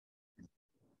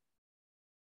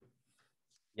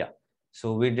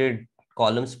So we did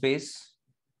column space.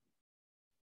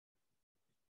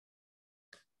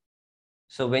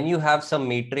 So when you have some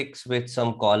matrix with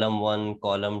some column 1,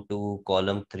 column 2,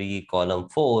 column 3, column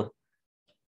 4,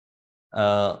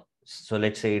 so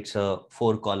let's say it's a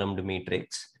 4-columned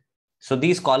matrix. So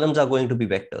these columns are going to be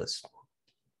vectors.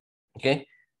 Okay.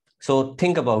 So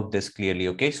think about this clearly.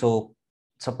 Okay. So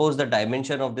suppose the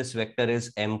dimension of this vector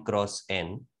is m cross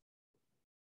n,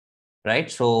 right?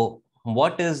 So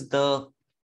what is the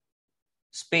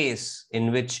space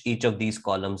in which each of these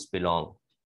columns belong?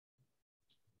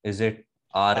 Is it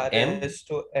Rm? R is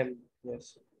to M.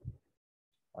 Yes.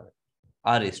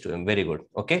 R is to M. Very good.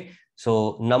 Okay.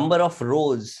 So number of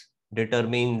rows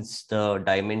determines the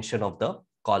dimension of the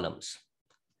columns.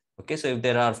 Okay. So if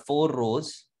there are 4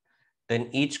 rows, then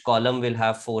each column will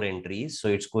have 4 entries. So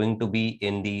it's going to be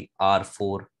in the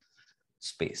R4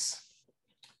 space.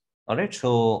 All right.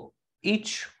 So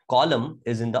each column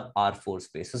is in the R4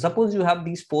 space. So suppose you have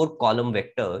these 4 column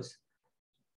vectors,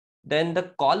 then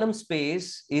the column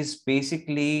space is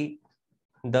basically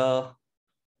the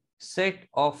set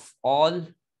of all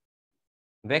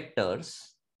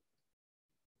vectors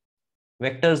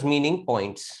meaning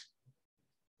points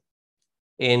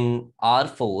in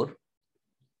R4,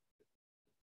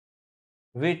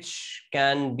 which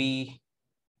can be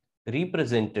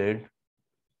represented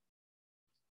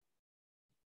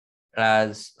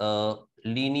as a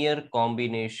linear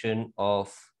combination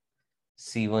of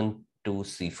C1 to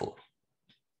C4.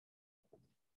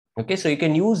 Okay, so you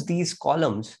can use these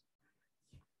columns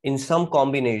in some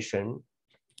combination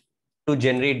to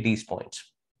generate these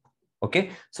points.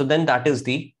 Okay, so then that is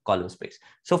the column space.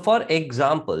 So for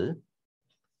example,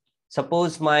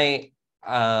 suppose my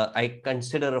I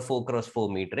consider a 4 cross 4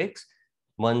 matrix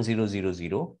 1 0 0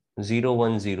 0 0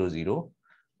 1 0 0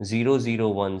 0 0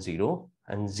 1 0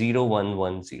 and 0 1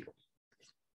 1 0.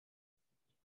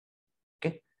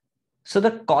 Okay, so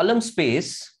the column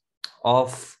space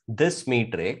of this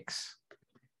matrix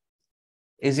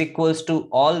is equals to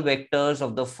all vectors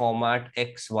of the format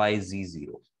x y z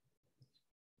 0.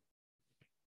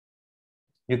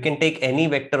 You can take any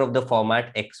vector of the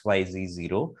format x y z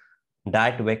 0.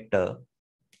 That vector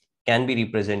can be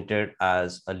represented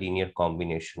as a linear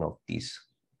combination of these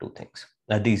two things.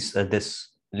 This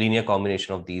linear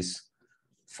combination of these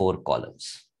 4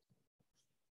 columns.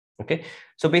 Okay,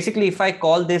 so basically, if I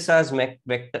call this as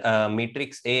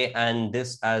matrix A and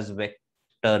this as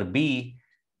vector B,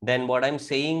 then what I'm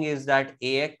saying is that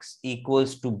AX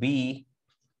equals to B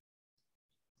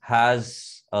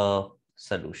has a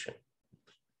solution.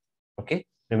 Okay,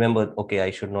 remember, okay,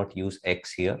 I should not use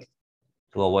X here.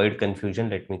 To avoid confusion,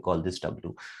 let me call this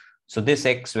W. So this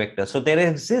X vector. So there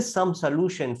exists some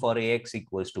solution for AX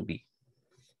equals to B.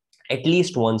 At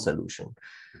least one solution.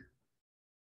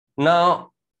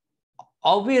 Now,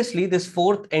 obviously, this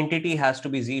 4th entity has to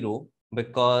be 0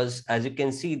 because as you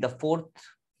can see, the 4th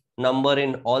number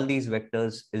in all these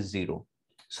vectors is 0.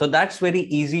 So that's very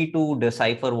easy to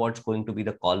decipher what's going to be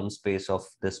the column space of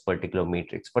this particular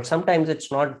matrix. But sometimes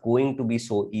it's not going to be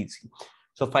so easy.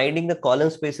 So finding the column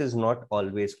space is not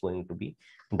always going to be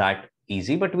that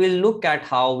easy, but we'll look at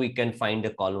how we can find the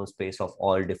column space of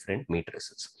all different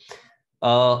matrices.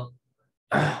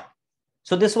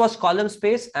 So this was column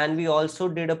space, and we also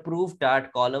did a proof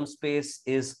that column space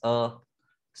is a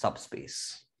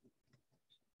subspace.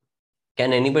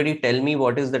 Can anybody tell me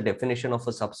what is the definition of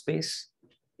a subspace?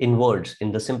 In words,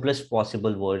 in the simplest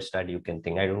possible words that you can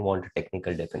think. I don't want a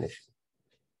technical definition.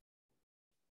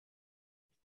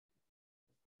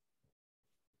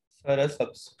 Sir, a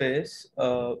subspace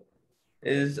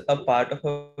is a part of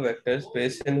a vector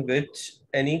space in which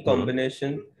any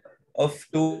combination of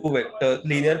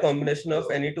linear combination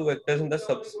of any 2 vectors in the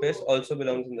subspace also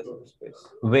belongs in the subspace.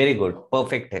 Very good.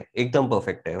 Perfect. Hai. Ekdam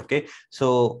perfect. Hai. Okay.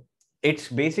 So it's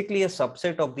basically a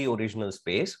subset of the original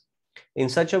space in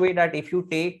such a way that if you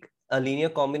take a linear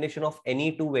combination of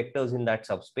any 2 vectors in that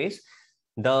subspace,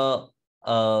 the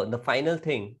final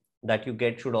thing that you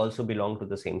get should also belong to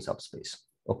the same subspace.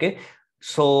 Okay.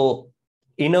 So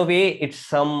in a way, it's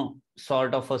some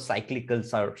sort of a cyclical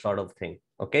sort of thing.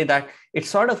 Okay. That it's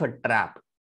sort of a trap.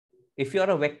 If you're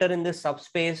a vector in this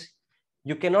subspace,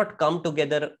 you cannot come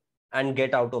together and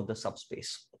get out of the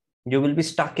subspace. You will be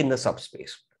stuck in the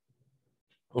subspace.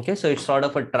 Okay. So it's sort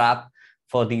of a trap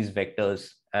for these vectors,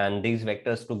 and these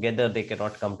vectors together, they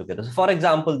cannot come together. So for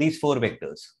example, these 4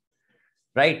 vectors,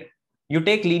 right? You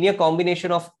take linear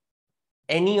combination of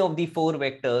any of the 4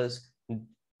 vectors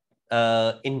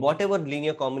in whatever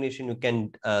linear combination you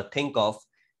can think of,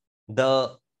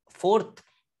 the fourth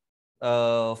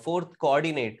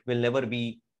coordinate will never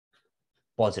be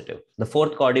positive. The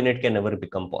 4th coordinate can never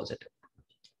become positive.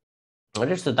 All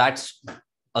right, so that's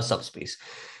a subspace.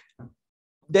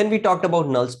 Then we talked about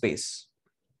null space.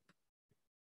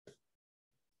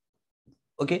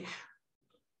 Okay,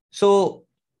 so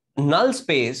null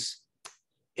space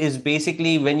is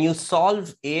basically when you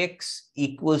solve Ax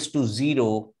equals to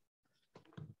 0,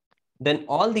 then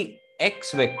all the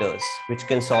x vectors which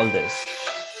can solve this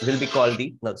will be called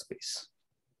the null space.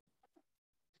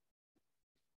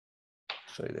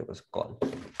 Sorry, there was a call.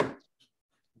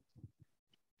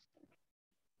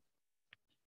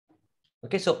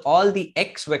 Okay, so all the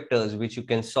x vectors which you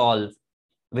can solve,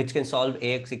 which can solve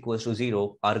Ax equals to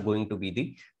 0 are going to be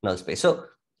the null space. So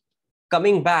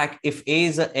coming back, if A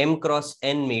is a m cross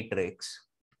n matrix,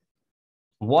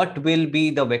 what will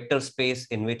be the vector space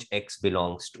in which X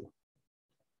belongs to?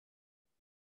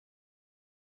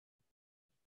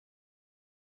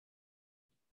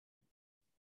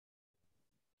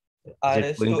 Is R it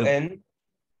is going to to... N.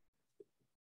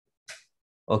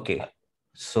 Okay,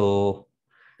 so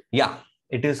yeah,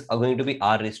 it is going to be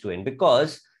R raised to n,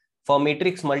 because for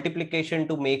matrix multiplication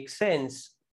to make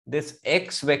sense, this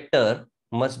X vector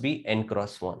must be n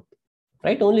cross 1,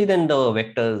 right? Only then the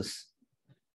vectors,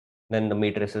 then the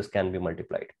matrices can be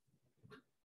multiplied.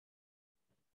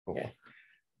 Okay,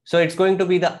 so it's going to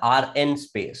be the Rn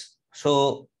space.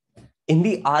 So in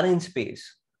the Rn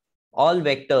space, all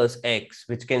vectors X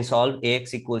which can solve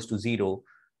Ax equals to 0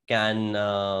 can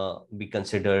be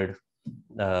considered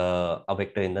a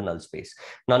vector in the null space.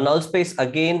 Now, null space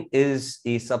again is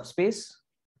a subspace.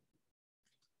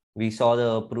 We saw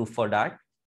the proof for that.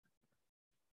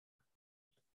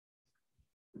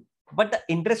 But the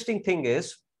interesting thing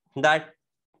is that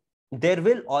there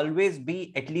will always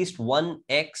be at least one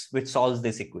X which solves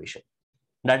this equation.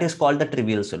 That is called the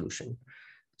trivial solution.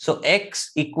 So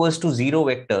X equals to 0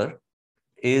 vector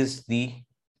is the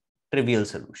trivial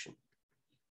solution.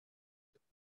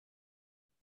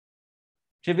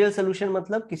 Trivial solution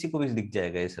मतलब किसी को भी दिख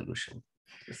जाएगा ये solution.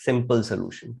 Simple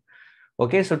solution.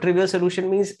 Okay, so trivial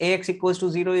solution means Ax equals to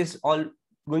 0 is all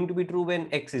going to be true when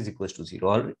X is equals to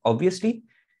 0. Obviously,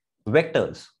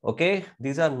 vectors, okay,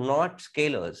 these are not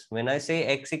scalars. When I say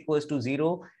X equals to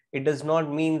 0, it does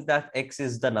not mean that X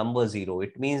is the number 0.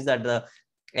 It means that the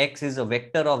X is a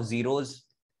vector of zeros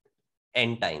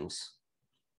n times,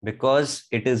 because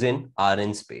it is in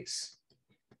Rn space.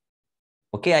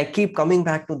 Okay, I keep coming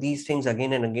back to these things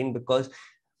again and again because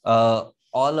all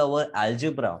our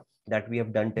algebra that we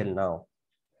have done till now,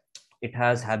 it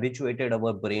has habituated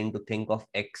our brain to think of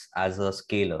X as a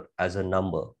scalar, as a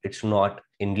number. It's not.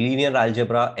 In linear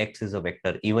algebra, X is a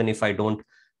vector. Even if I don't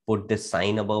put this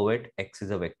sign above it, X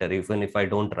is a vector. Even if I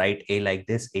don't write A like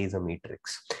this, A is a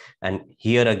matrix. And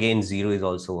here again, 0 is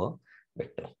also a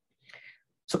vector.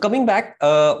 So coming back,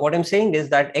 what I'm saying is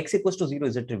that X equals to 0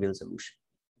 is a trivial solution.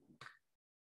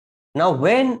 Now,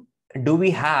 when do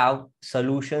we have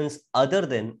solutions other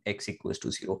than X equals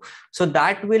to 0? So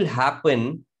that will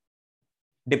happen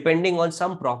depending on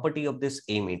some property of this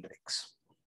A matrix.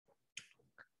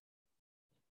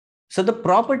 So the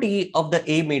property of the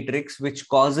A matrix which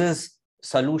causes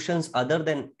solutions other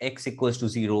than X equals to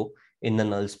 0 in the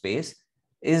null space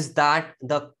is that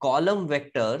the column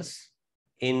vectors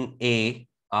in A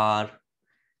are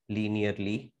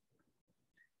linearly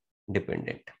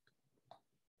dependent.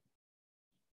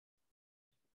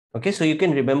 Okay, so you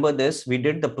can remember this. We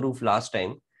did the proof last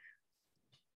time.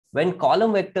 When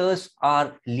column vectors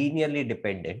are linearly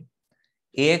dependent,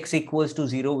 Ax equals to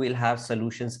 0 will have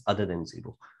solutions other than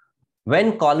 0.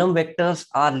 When column vectors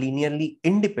are linearly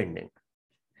independent,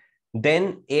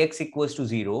 then Ax equals to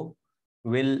 0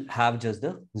 will have just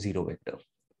the 0 vector.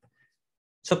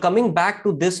 So coming back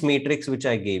to this matrix which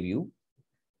I gave you,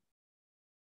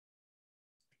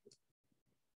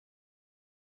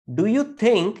 do you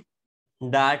think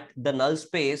that the null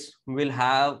space will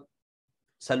have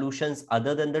solutions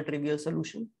other than the trivial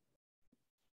solution?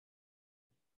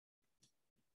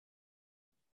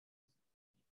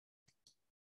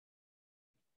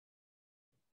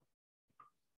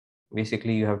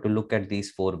 Basically, you have to look at these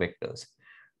 4 vectors.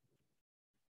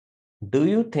 Do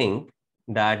you think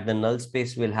that the null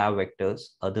space will have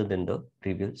vectors other than the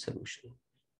trivial solution?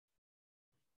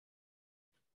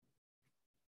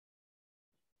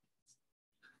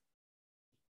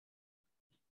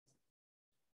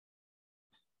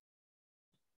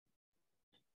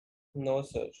 No,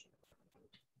 sir.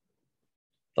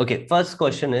 Okay, first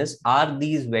question is, are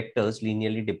these vectors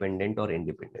linearly dependent or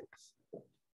independent?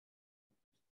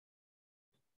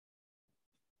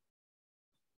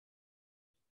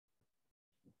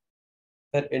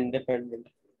 They're independent,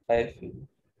 I feel.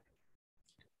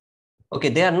 Okay,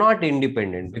 they are not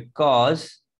independent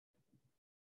because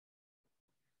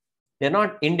They're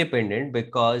not independent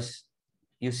because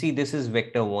you see this is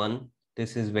vector 1,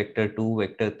 this is vector 2,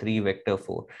 vector 3, vector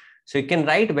 4. So you can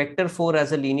write vector 4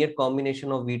 as a linear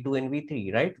combination of V2 and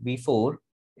V3, right? V4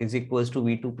 is equals to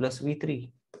V2 plus V3.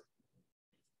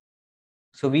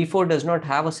 So V4 does not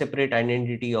have a separate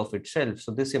identity of itself.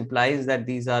 So this implies that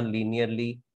these are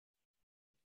linearly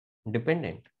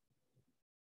dependent.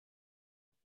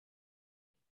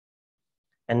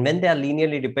 And when they are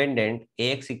linearly dependent,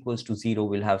 AX equals to 0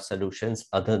 will have solutions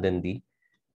other than the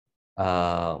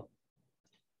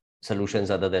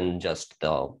just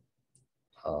the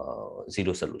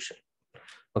zero solution.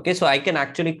 Okay, so I can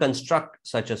actually construct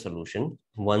such a solution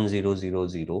 1 0 0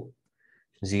 0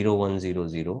 0 1 0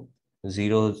 0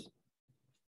 0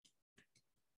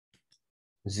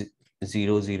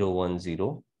 0 0 1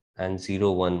 0 and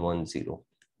 0 1 1 0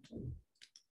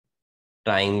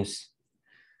 times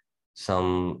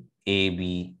some A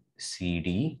B C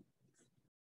D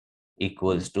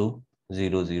equals to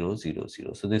 0 0 0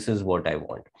 0. So this is what I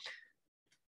want.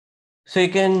 So you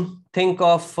can think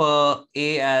of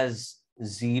A as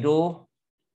 0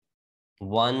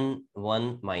 1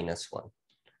 1 minus 1,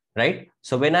 right?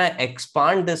 So when I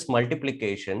expand this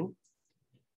multiplication,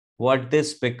 what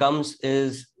this becomes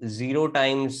is 0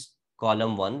 times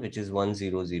column 1, which is 1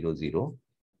 0 0 0,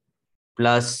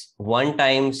 plus 1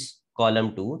 times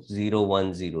column 2, 0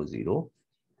 1 0 0,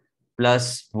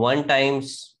 plus 1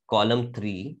 times column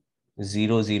 3,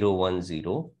 0 0 1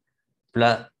 0,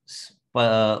 plus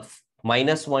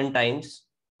minus 1 times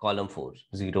column 4,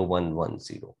 0 1 1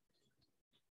 0,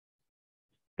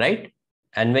 right?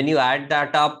 And when you add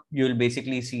that up, you'll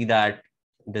basically see that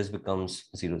this becomes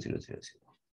 0 0 0 0.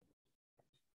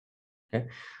 Okay,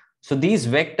 so these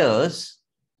vectors,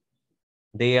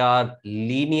 they are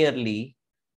linearly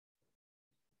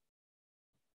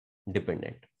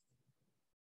dependent,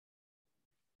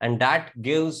 and that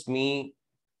gives me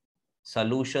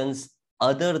solutions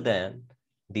other than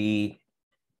the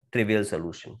trivial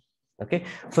solution. Okay,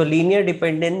 so linear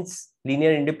independence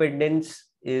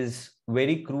is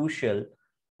very crucial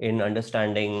in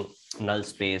understanding null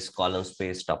space, column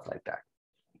space, stuff like that.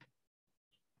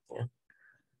 Yeah.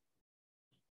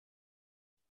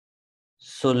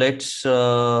 So let's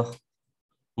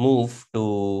move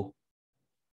to,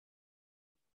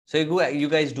 so you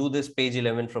guys do this page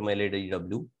 11 from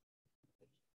LADW.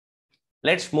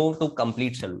 Let's move to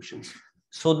complete solutions.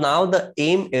 So now the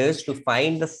aim is to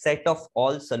find the set of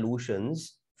all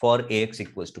solutions for AX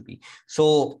equals to B.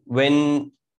 So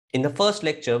when in the first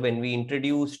lecture, when we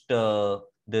introduced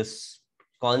this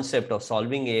concept of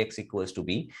solving AX equals to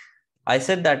B, I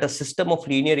said that a system of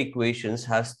linear equations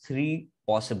has 3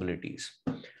 possibilities.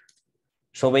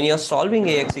 So when you're solving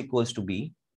AX equals to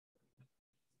B,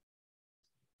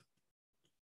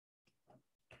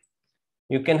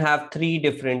 you can have 3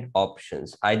 different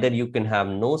options. Either you can have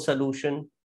no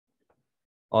solution,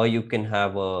 or you can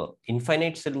have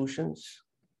infinite solutions,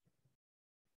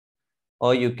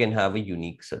 or you can have a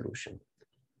unique solution.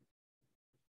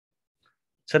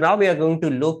 So now we are going to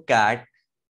look at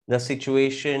the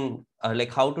situation,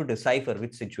 like how to decipher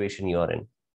which situation you are in.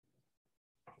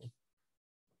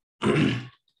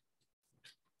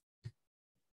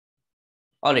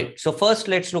 All right, so first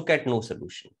let's look at no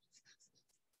solution.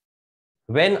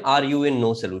 When are you in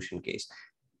no solution case?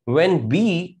 When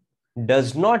B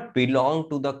does not belong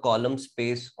to the column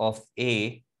space of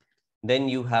A, then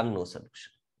you have no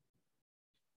solution.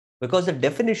 Because the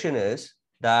definition is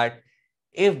that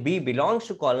if B belongs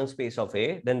to column space of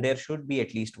A, then there should be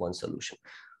at least one solution.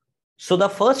 So the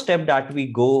first step that we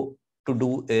go to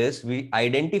do is we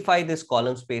identify this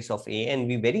column space of A and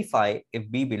we verify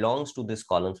if B belongs to this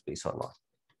column space or not.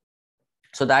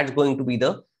 So that's going to be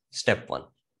the step 1,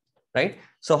 right?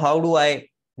 So how do I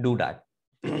do that?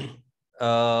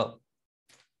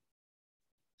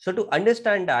 So to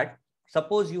understand that,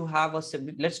 suppose you have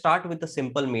let's start with a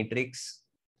simple matrix,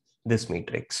 this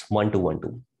matrix 1 2 1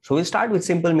 2. So we'll start with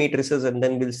simple matrices and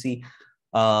then we'll see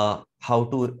how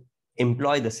to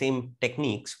employ the same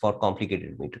techniques for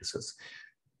complicated matrices.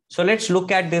 So let's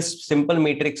look at this simple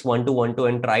matrix 1 2 1 2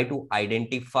 and try to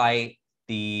identify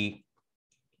the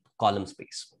column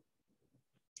space.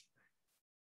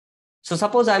 So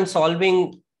suppose I'm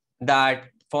solving that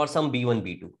for some B1,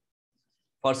 B2.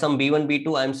 For some B1,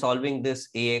 B2, I'm solving this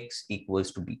AX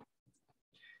equals to B.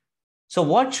 So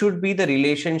what should be the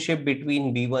relationship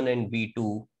between B1 and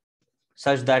B2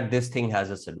 such that this thing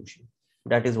has a solution?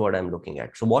 That is what I'm looking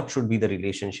at. So what should be the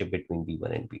relationship between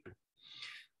B1 and B2?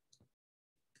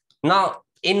 Now,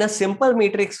 in a simple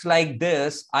matrix like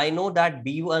this, I know that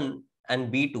B1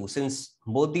 and B2, since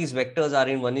both these vectors are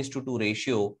in 1:2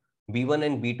 ratio, B1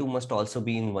 and B2 must also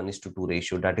be in 1:2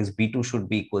 ratio. That is, B2 should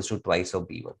be equals to twice of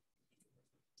B1.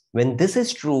 When this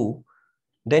is true,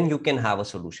 then you can have a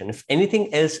solution. If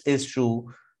anything else is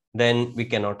true, then we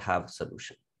cannot have a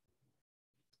solution.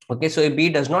 Okay, so if B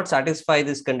does not satisfy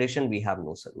this condition, we have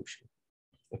no solution.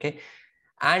 Okay,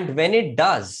 and when it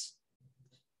does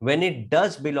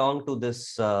belong to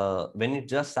this, when it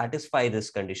just satisfy this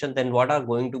condition, then what are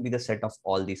going to be the set of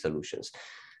all the solutions?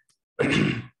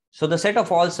 So the set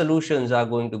of all solutions are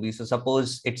going to be, so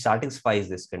suppose it satisfies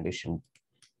this condition,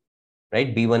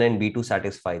 right? B1 and B2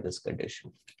 satisfy this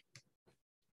condition.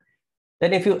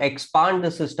 Then if you expand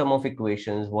the system of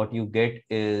equations, what you get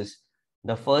is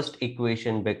the first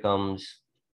equation becomes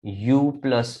U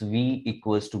plus V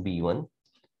equals to B1.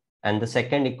 And the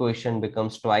second equation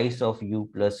becomes twice of U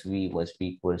plus V must be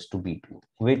equals to B2,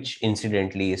 which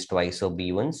incidentally is twice of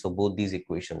B1. So both these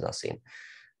equations are same,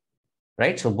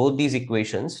 right? So both these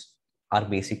equations are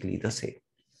basically the same.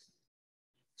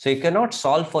 So you cannot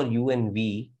solve for U and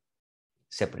V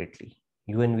separately.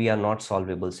 U and V are not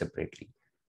solvable separately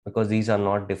because these are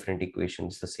not different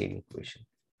equations, the same equation.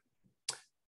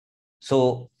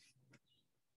 So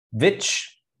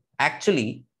which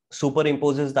actually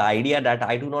superimposes the idea that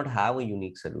I do not have a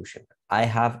unique solution. I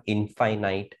have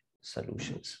infinite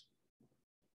solutions,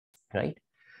 right?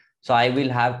 So I will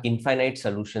have infinite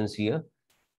solutions here.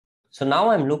 So now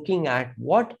I'm looking at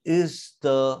what is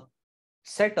the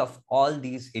set of all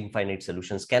these infinite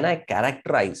solutions. Can I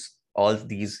characterize all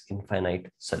these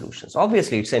infinite solutions?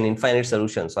 Obviously, it's an infinite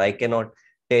solution, so I cannot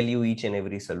tell you each and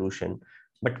every solution,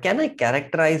 but can I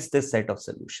characterize this set of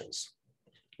solutions,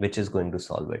 which is going to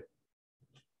solve it?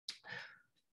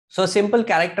 So a simple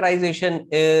characterization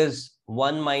is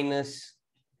 1 minus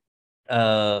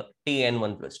t and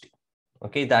 1 plus t.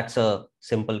 Okay, that's a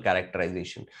simple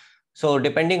characterization. So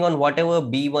depending on whatever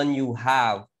B1 you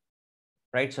have,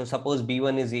 right? So suppose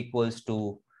B1 is equals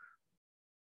to,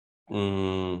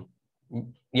 B1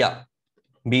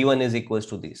 is equals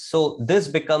to this. So this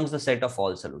becomes the set of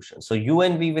all solutions. So U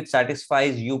and V which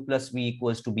satisfies U plus V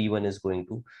equals to B1 is going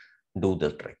to do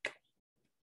the trick.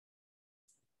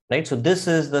 Right? So this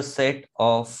is the set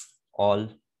of all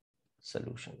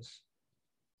solutions.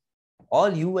 All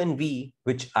U and V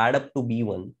which add up to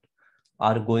B1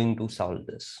 are going to solve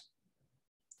this.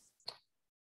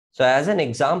 So as an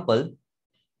example,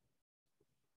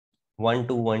 1,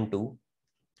 2, 1, 2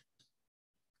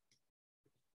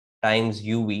 times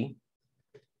UV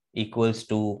equals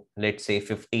to, let's say,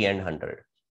 50 and 100.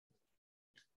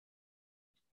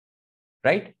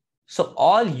 Right? So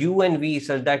all U and V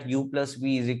such that U plus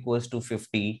V is equals to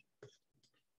 50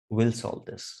 will solve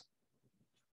this.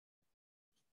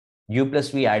 U plus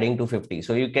V adding to 50.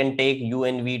 So you can take U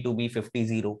and V to be 50,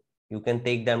 0. You can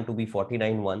take them to be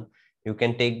 49, 1. You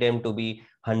can take them to be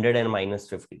 100 and minus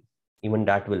 50. Even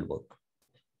that will work.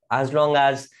 As long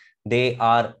as they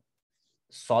are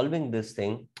solving this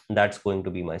thing, that's going to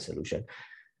be my solution.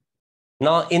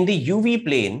 Now, in the UV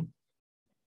plane,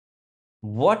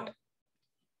 what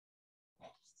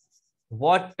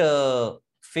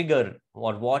figure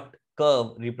or what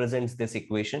curve represents this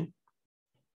equation?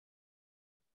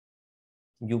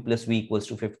 U plus V equals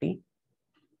to 50.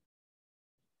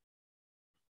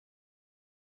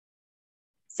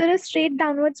 Sir, a straight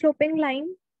downward sloping line.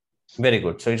 Very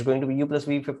good. So it's going to be U plus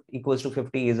V equals to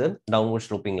 50 is a downward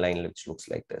sloping line which looks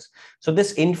like this. So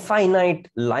this infinite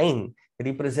line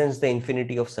represents the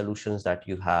infinity of solutions that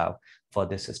you have for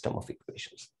this system of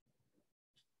equations.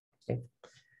 Okay.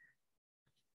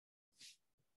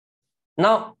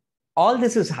 Now, all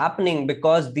this is happening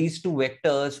because these two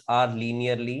vectors are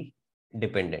linearly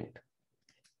dependent.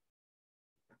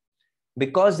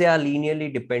 Because they are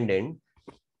linearly dependent,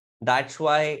 that's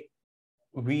why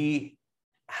we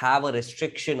have a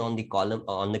restriction on the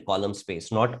column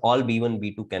space. Not all B1,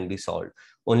 B2 can be solved.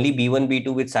 Only B1,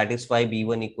 B2 which satisfy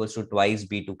B1 equals to twice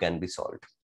B2 can be solved.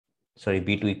 Sorry,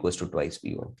 B2 equals to twice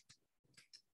B1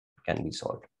 can be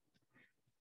solved.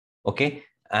 Okay,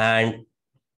 and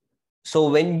so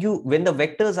when the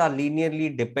vectors are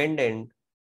linearly dependent,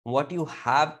 what you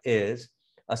have is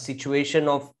a situation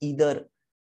of either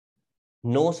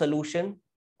no solution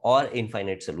or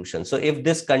infinite solution. So if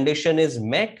this condition is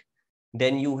met,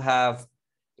 then you have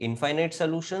infinite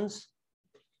solutions.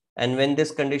 And when this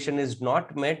condition is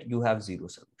not met, you have zero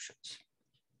solutions.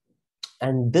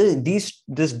 And this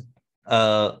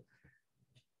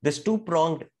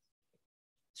two-pronged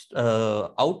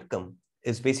outcome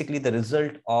is basically the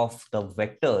result of the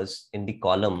vectors in the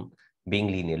column being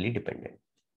linearly dependent.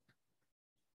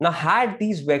 Now, had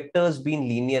these vectors been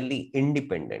linearly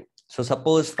independent, so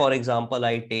suppose, for example,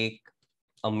 I take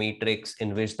a matrix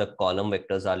in which the column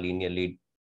vectors are linearly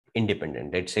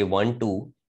independent. Let's say 1,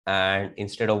 2, and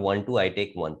instead of 1, 2, I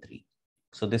take 1, 3.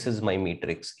 So this is my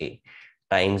matrix A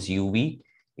times UV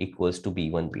equals to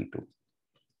B1, B2.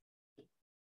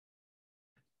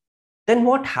 Then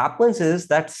what happens is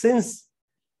that since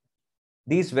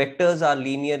these vectors are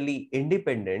linearly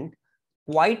independent,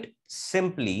 quite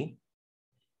simply,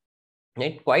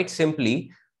 right,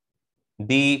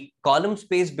 the column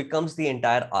space becomes the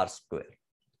entire R square.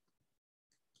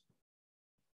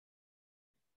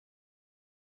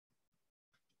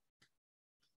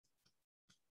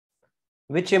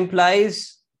 Which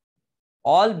implies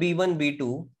all B1,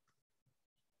 B2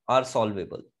 are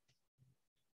solvable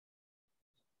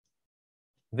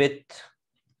with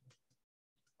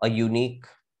a unique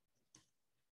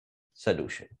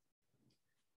solution.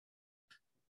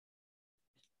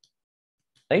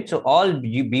 Right? So all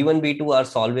B1, B2 are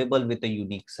solvable with a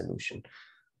unique solution.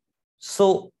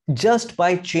 So just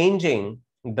by changing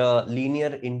the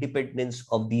linear independence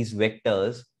of these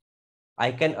vectors,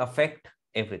 I can affect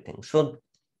everything. So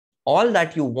all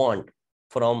that you want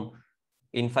from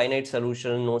infinite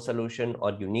solution, no solution,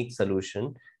 or unique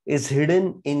solution is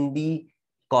hidden in the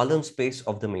column space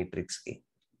of the matrix A.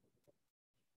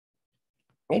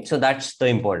 Right? So that's the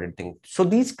important thing. So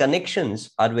these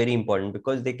connections are very important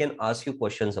because they can ask you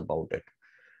questions about it.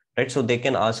 Right? So they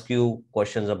can ask you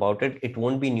questions about it. It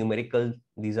won't be numerical.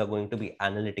 These are going to be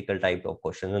analytical type of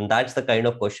questions. And that's the kind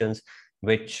of questions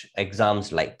which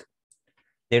exams like.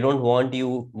 They don't want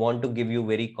to give you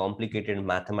very complicated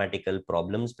mathematical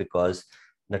problems because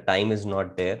the time is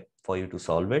not there for you to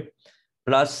solve it.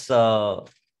 Plus,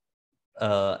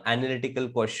 analytical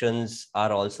questions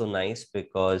are also nice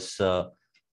because you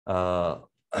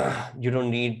don't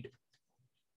need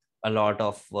a lot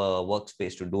of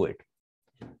workspace to do it.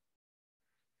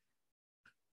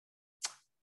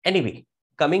 Anyway,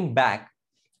 coming back,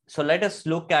 so let us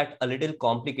look at a little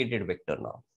complicated vector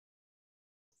now,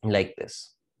 like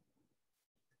this.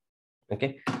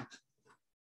 Okay.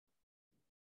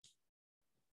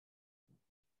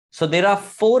 So there are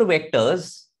 4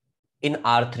 vectors in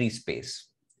R3 space,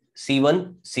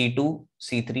 C1, C2,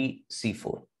 C3,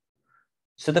 C4.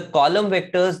 So the column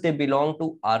vectors, they belong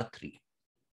to R3.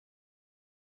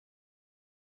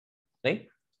 Right?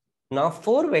 Now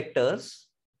 4 vectors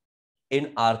in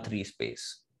R3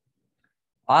 space.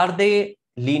 Are they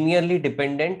linearly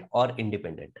dependent or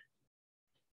independent?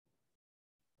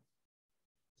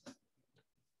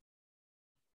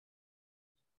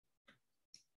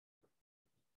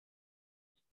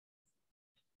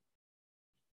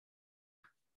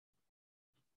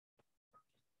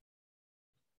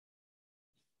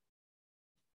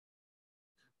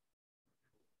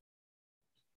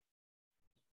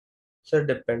 So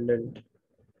dependent.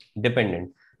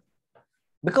 Dependent.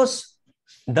 Because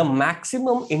the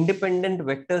maximum independent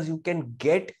vectors you can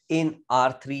get in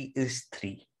R3 is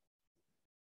 3.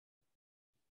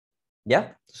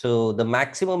 Yeah. So the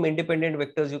maximum independent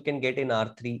vectors you can get in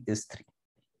R3 is 3.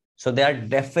 So they are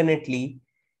definitely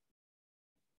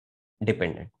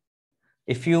dependent.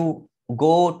 If you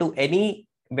go to any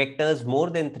vectors more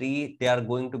than 3, they are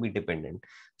going to be dependent.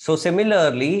 So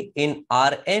similarly, in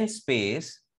Rn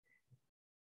space,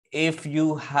 if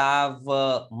you have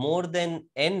more than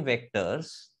n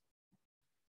vectors,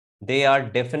 they are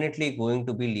definitely going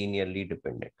to be linearly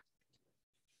dependent.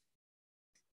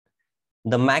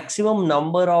 The maximum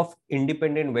number of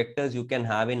independent vectors you can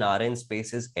have in Rn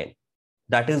space is n.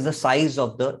 That is the size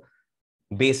of the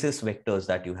basis vectors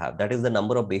that you have. That is the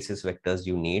number of basis vectors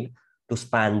you need to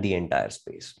span the entire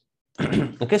space.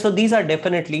 Okay, so these are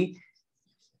definitely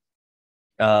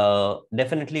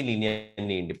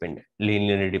linearly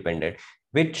dependent,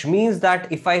 which means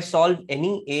that if I solve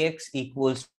any Ax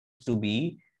equals to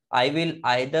B, I will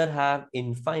either have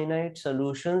infinite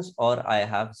solutions or I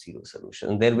have 0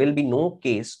 solutions. There will be no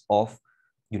case of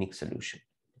unique solution.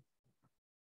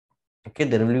 Okay,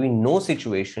 there will be no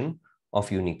situation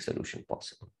of unique solution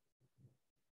possible.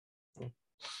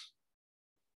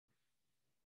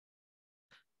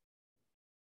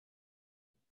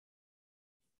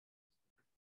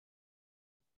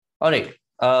 All right.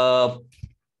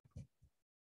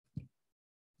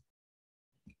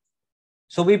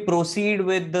 So we proceed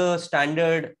with the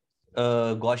standard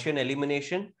Gaussian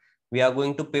elimination. We are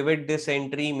going to pivot this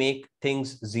entry, make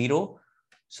things 0.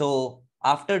 So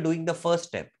after doing the first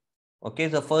step, okay,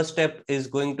 the first step is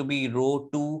going to be row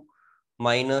 2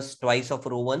 minus twice of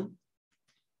row 1.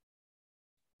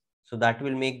 So that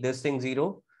will make this thing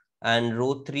 0. And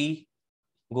row 3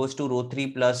 goes to row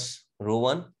 3 plus row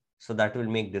 1. So that will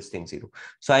make this thing 0.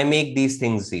 So I make these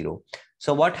things 0.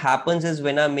 So what happens is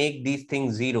when I make these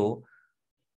things 0,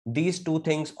 these two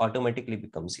things automatically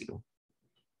become 0.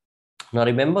 Now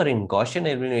remember, in Gaussian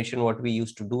elimination, what we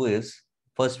used to do is,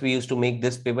 first we used to make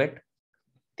this pivot,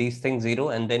 these things 0,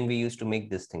 and then we used to make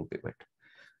this thing pivot.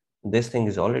 This thing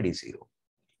is already 0.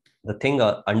 The thing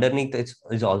underneath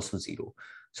is also 0.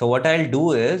 So what I'll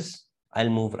do is, I'll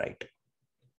move right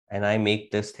and I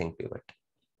make this thing pivot.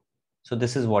 So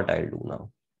this is what I'll do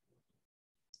now.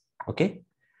 Okay.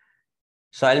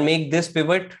 So I'll make this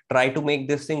pivot, try to make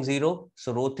this thing 0.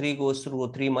 So row 3 goes to row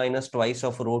 3 minus twice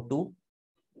of row 2.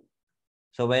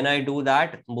 So when I do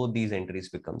that, both these entries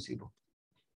become 0.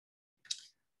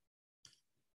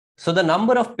 So the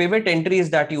number of pivot entries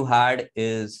that you had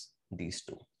is these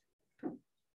two.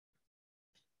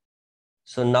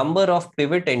 So number of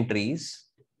pivot entries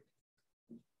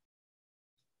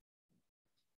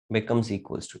becomes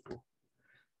equals to 2,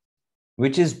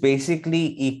 which is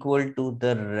basically equal to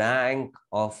the rank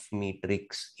of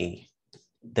matrix A.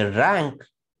 The rank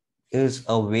is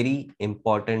a very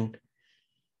important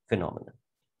phenomenon.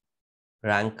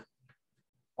 Rank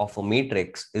of a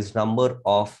matrix is number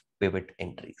of pivot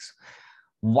entries.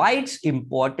 Why it's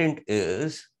important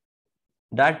is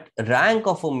that rank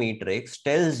of a matrix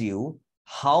tells you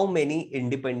how many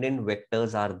independent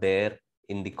vectors are there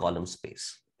in the column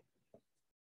space.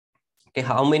 Okay,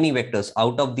 how many vectors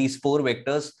out of these 4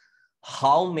 vectors,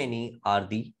 how many are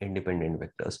the independent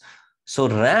vectors? So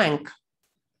rank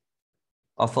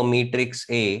of a matrix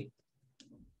A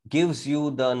gives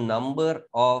you the number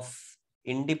of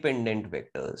independent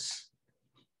vectors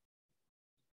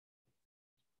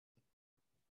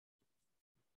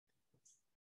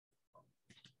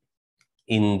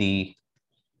in the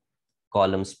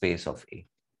column space of A.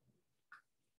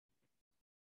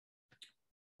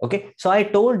 Okay, so I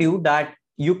told you that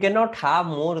you cannot have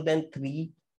more than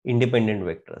 3 independent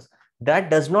vectors. That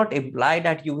does not imply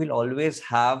that you will always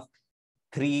have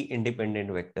 3 independent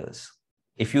vectors.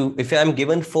 If I'm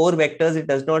given 4 vectors, it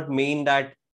does not mean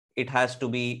that it has to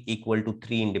be equal to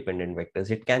 3 independent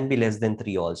vectors. It can be less than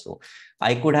 3 also.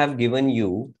 I could have given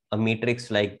you a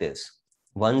matrix like this: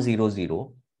 1 0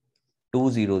 0, 2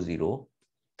 0 0,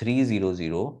 3 0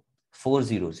 0, 4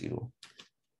 0 0.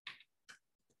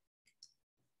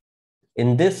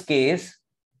 In this case,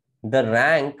 the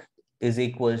rank is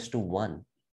equals to 1.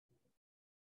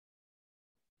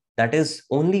 That is,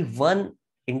 only one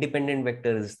independent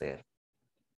vector is there.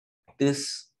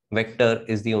 This vector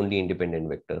is the only independent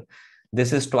vector.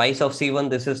 This is twice of C1,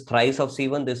 this is thrice of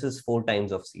C1, this is 4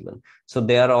 times of C1. So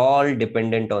they are all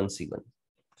dependent on C1.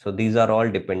 So these are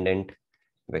all dependent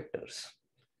vectors.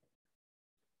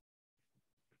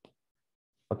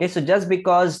 Okay, so just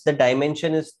because the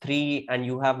dimension is 3 and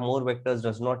you have more vectors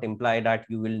does not imply that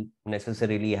you will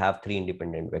necessarily have 3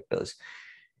 independent vectors.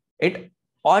 It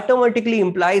automatically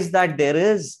implies that there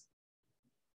is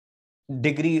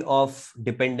degree of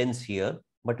dependence here,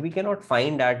 but we cannot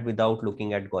find that without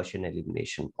looking at Gaussian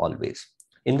elimination always.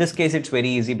 In this case, it's very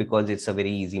easy because it's a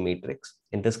very easy matrix.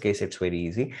 In this case, it's very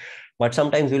easy, but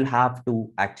sometimes we'll have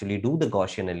to actually do the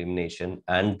Gaussian elimination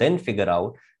and then figure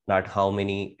out that how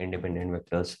many independent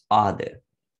vectors are there.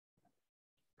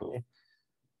 Okay.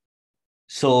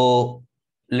 So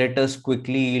let us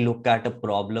quickly look at a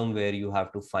problem where you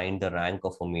have to find the rank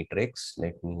of a matrix.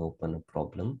 Let me open a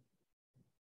problem.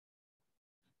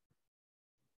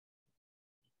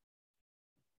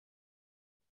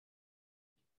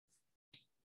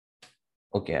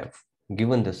 Okay, I've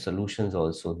given the solutions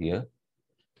also here.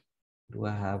 Do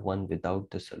I have one without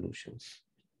the solutions?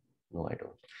 No, I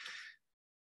don't.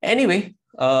 Anyway,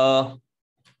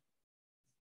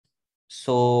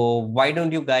 so why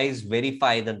don't you guys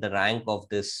verify that the rank of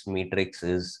this matrix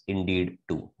is indeed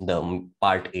 2, the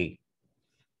part A.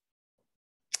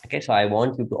 Okay, so I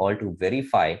want you to all to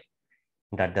verify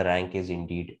that the rank is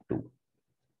indeed 2.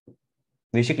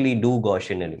 Basically, do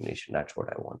Gaussian elimination. That's what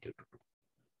I want you to do.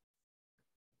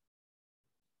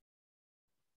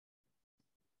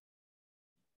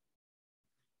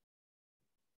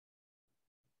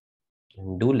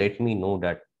 And do let me know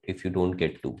that if you don't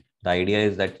get 2. The idea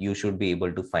is that you should be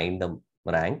able to find the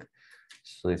rank.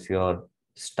 So if you're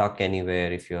stuck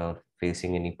anywhere, if you're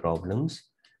facing any problems,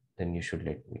 then you should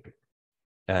let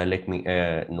me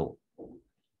know.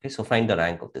 Okay, so find the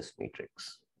rank of this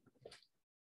matrix.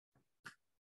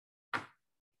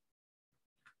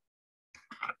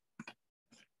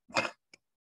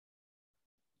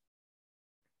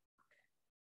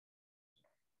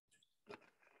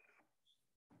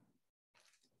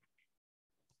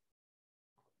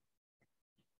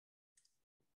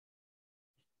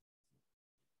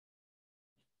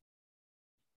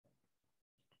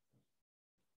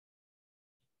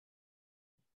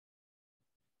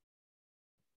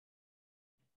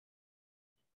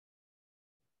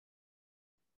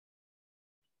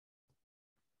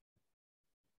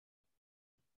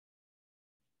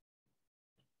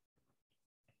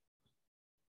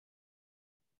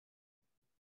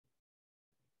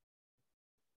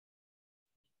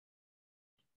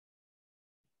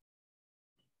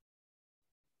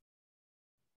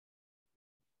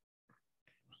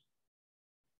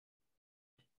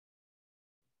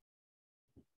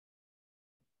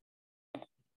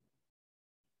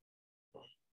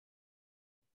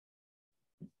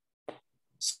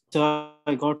 So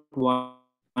I got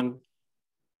one.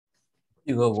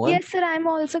 You got one? Yes, sir, I'm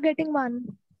also getting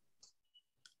one.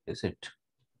 Is it?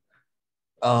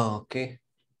 Oh, okay.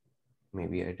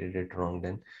 Maybe I did it wrong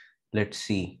then. Let's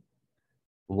see.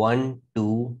 1,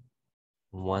 2,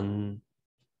 1.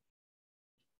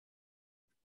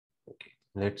 Okay.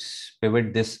 Let's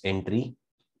pivot this entry.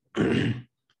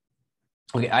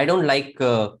 Okay. I don't like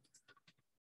to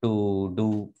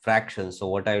do fractions. So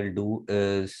what I will do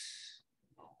is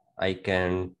I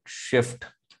can shift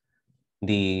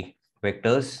the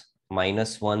vectors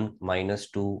 -1,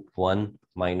 -2, 1,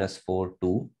 -4,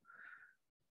 2,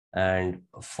 and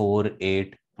 4,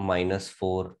 8,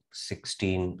 -4,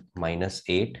 16,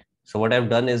 -8. So what I've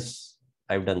done is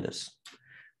I've done this.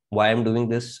 Why I'm doing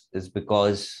this is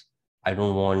because I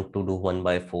don't want to do 1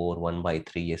 by 4, 1 by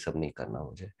 3. ये सब नहीं करना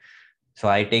मुझे. So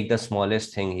I take the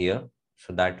smallest thing here.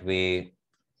 So that way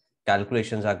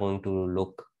calculations are going to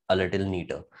look a little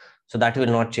neater. So that will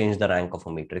not change the rank of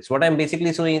a matrix. What I'm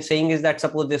basically saying is that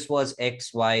suppose this was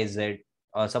X, Y, Z,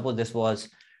 suppose this was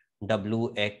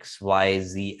W, X, Y,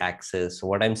 Z axis. So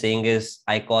what I'm saying is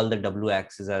I call the W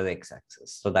axis as X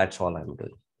axis. So that's all I'm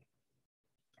doing.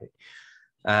 Okay.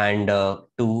 And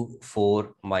 2,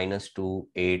 4, -2,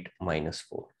 8,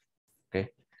 -4. Okay.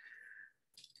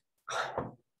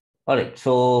 All right.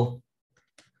 So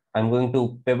I'm going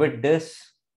to pivot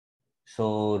this.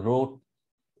 So row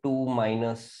 2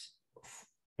 minus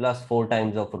plus 4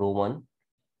 times of row 1.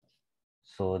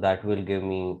 So that will give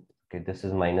me, okay, this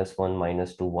is -1,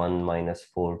 -2, 1,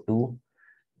 -4, 2.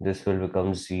 This will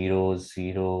become 0,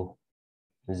 0,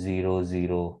 0,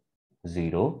 0,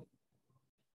 0.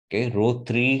 Okay, row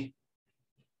 3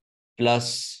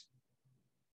 plus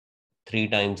 3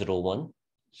 times row 1.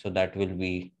 So that will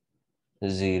be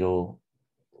 0,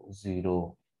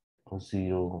 0,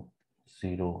 0,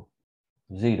 0,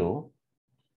 0.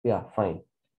 Yeah, fine.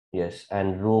 Yes,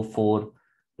 and row 4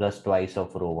 plus twice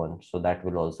of row 1. So that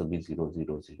will also be 0,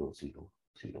 0, 0, 0,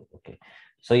 0. Okay.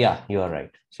 So yeah, you are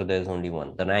right. So there's only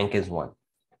one. The rank is 1.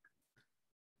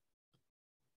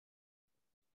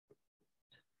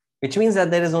 Which means that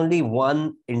there is only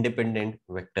one independent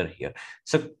vector here.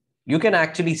 So you can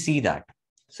actually see that.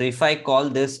 So if I call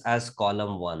this as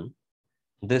column 1,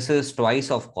 this is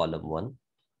twice of column 1.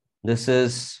 This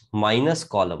is minus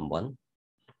column 1.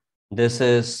 This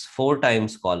is 4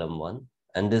 times column 1.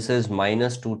 And this is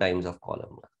 -2 times of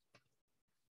column 1.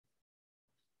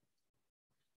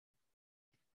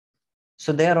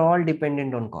 So they are all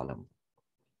dependent on column.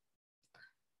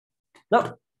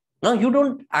 Now you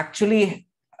don't actually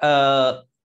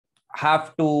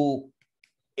have to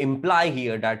imply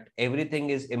here that everything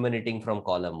is emanating from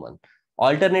column 1.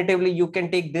 Alternatively, you can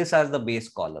take this as the base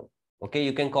column. Okay,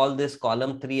 you can call this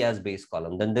column 3 as base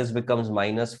column. Then this becomes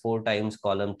 -4 times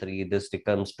column 3. This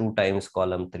becomes 2 times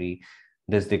column 3.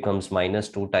 This becomes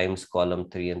 -2 times column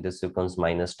 3. And this becomes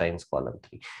minus times column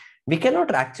 3. We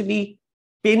cannot actually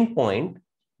pinpoint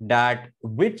that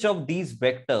which of these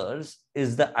vectors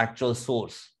is the actual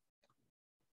source.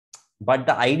 But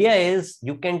the idea is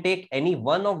you can take any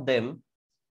one of them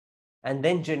and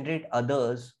then generate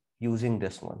others using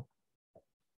this one.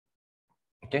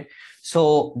 Okay,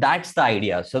 so that's the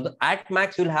idea. So at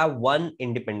max, you'll have one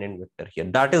independent vector here.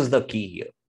 That is the key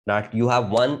here, that you have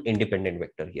one independent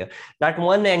vector here. That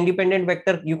one independent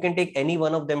vector, you can take any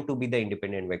one of them to be the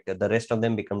independent vector. The rest of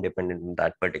them become dependent on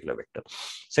that particular vector.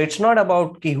 So it's not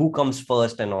about who comes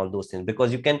first and all those things,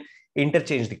 because you can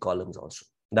interchange the columns also.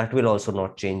 That will also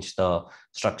not change the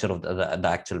structure of the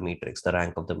actual matrix. The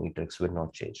rank of the matrix will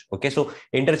not change. Okay, so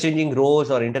interchanging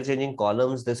rows or interchanging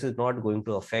columns, this is not going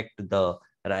to affect the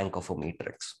rank of a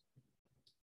matrix.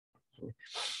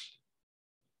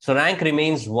 So rank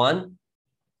remains 1,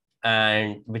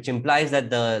 and which implies that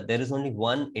there is only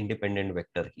one independent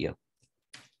vector here.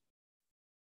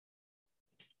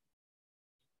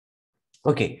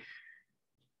 Okay.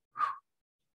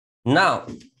 Now,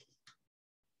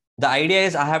 the idea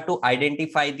is I have to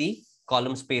identify the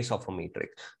column space of a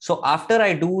matrix. So after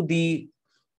I do the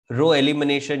row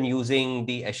elimination using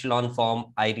the echelon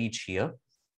form, I reached here.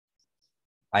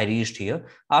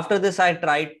 After this,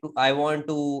 I want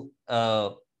to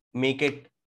make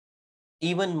it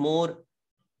even more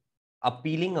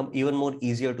appealing, even more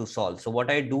easier to solve. So what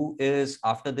I do is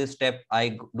after this step,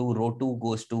 I do row 2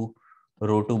 goes to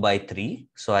row 2 by 3.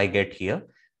 So I get here,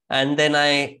 and then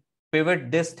I pivot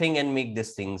this thing and make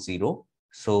this thing 0.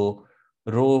 So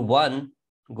row 1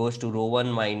 goes to row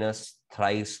 1 minus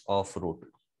thrice of row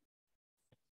 2.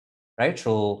 Right.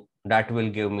 So that will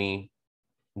give me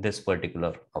this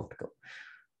particular outcome.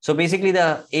 So basically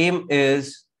the aim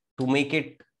is to make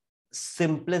it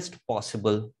simplest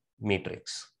possible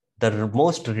matrix. the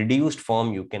most reduced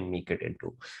form you can make it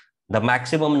into. The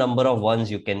maximum number of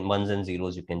ones and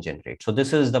zeros you can generate. So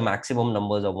this is the maximum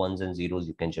numbers of ones and zeros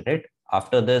you can generate.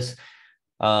 After this,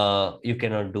 you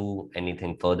cannot do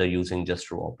anything further using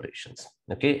just row operations.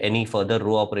 Okay, any further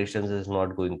row operations is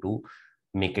not going to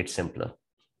make it simpler.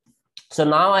 So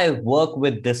now I work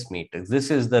with this matrix.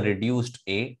 This is the reduced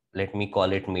A. Let me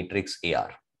call it matrix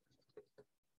AR.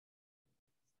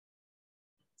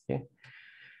 Okay.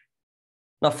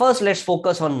 Now first, let's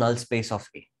focus on null space of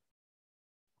A.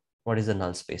 What is the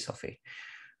null space of A?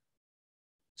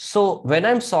 So when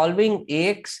I'm solving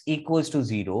AX equals to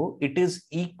 0, it is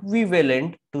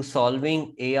equivalent to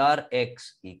solving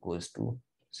ARX equals to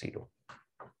 0.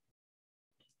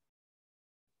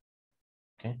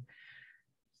 Okay.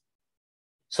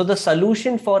 So the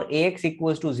solution for AX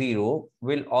equals to 0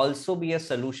 will also be a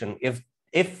solution.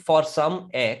 If for some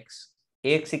X,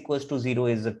 AX equals to 0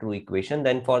 is the true equation,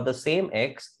 then for the same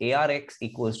X, ARX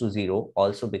equals to 0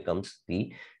 also becomes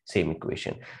the same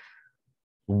equation.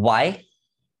 Why?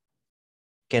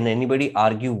 Can anybody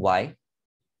argue why?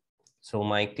 So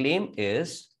my claim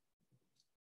is,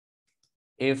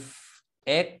 if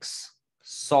X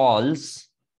solves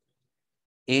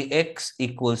AX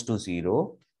equals to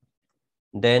 0,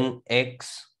 then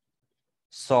X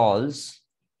solves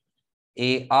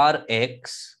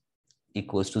ARX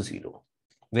equals to 0,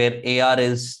 where AR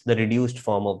is the reduced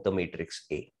form of the matrix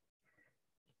A.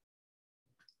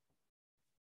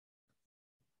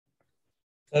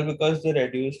 Sir, because the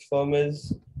reduced form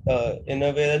is in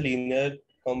a way a linear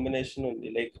combination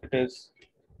only, like it is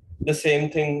the same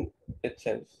thing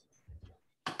itself.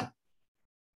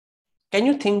 Can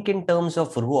you think in terms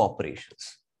of row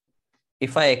operations?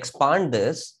 If I expand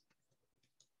this,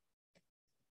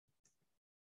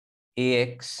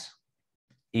 AX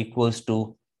equals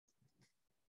to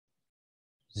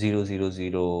 0, 0,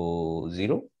 0,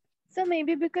 0. So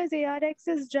maybe because ARX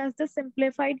is just the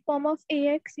simplified form of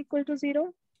AX equal to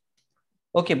 0.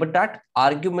 Okay, but that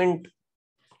argument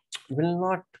will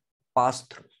not pass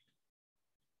through.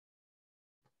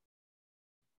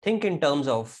 Think in terms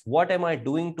of what am I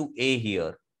doing to A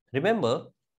here? Remember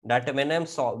that when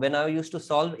I used to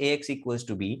solve AX equals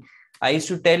to B, I used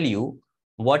to tell you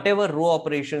whatever row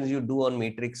operations you do on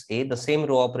matrix A, the same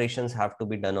row operations have to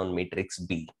be done on matrix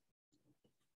B.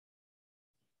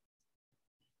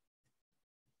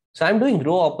 So I'm doing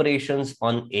row operations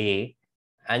on A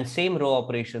and same row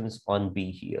operations on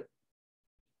B here.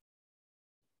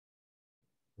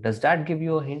 Does that give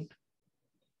you a hint?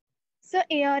 So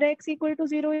ARX equal to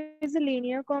 0 is a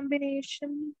linear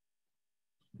combination.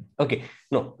 Okay,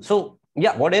 no. So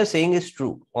yeah, what you're saying is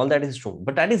true. All that is true,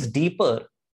 but that is deeper.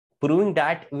 Proving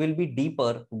that will be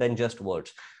deeper than just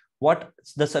words. What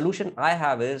the solution I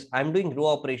have is, I'm doing row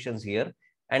operations here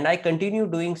and I continue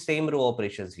doing same row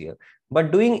operations here.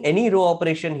 But doing any row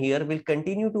operation here will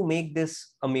continue to make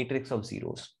this a matrix of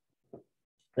zeros.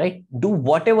 Right? Do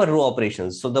whatever row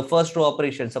operations. So the first row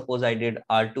operation, suppose I did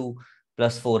R2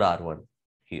 plus 4R1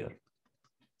 here.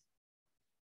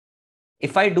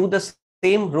 If I do the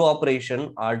same row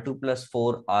operation R2 plus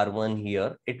 4R1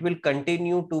 here, it will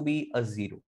continue to be a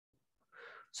 0.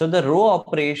 So the row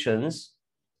operations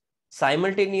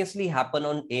simultaneously happen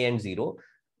on A and 0,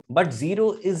 but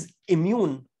 0 is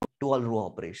immune to all row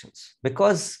operations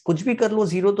because kuch bhi kar lo,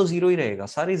 0 to 0 hi rahega,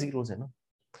 sare zeros hai na.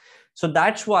 So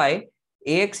that's why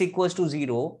AX equals to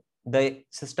 0, the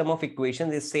system of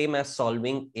equations is same as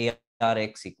solving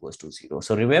ARX equals to 0.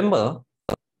 So remember,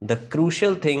 the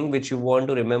crucial thing which you want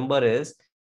to remember is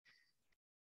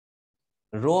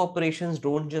row operations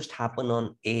don't just happen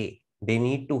on A, they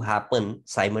need to happen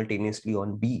simultaneously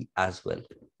on B as well.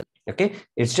 Okay,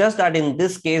 it's just that in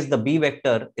this case, the B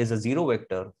vector is a 0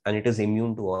 vector and it is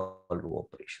immune to all row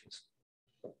operations.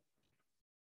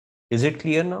 Is it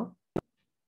clear now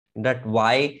that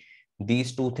why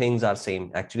these two things are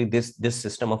same? Actually, this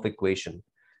system of equation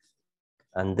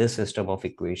and this system of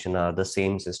equation are the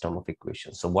same system of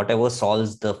equations. So whatever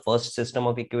solves the first system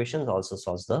of equations also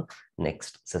solves the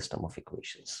next system of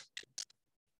equations.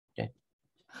 Okay.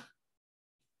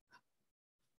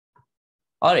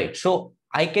 All right. So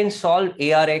I can solve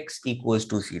ARX equals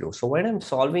to 0. So when I'm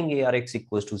solving ARX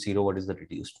equals to 0, what is the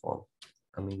reduced form?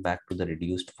 Coming back to the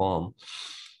reduced form.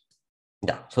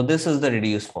 Yeah. So this is the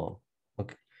reduced form.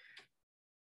 Okay.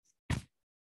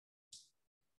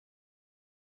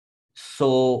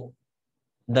 So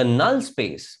the null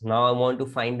space, now I want to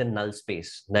find the null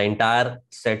space, the entire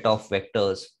set of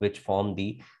vectors which form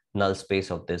the null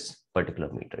space of this particular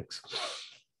matrix.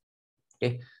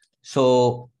 Okay.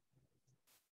 So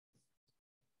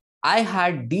I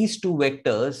had these two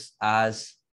vectors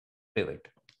as pivot.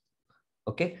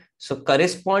 Okay. So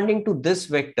corresponding to this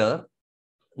vector,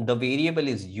 the variable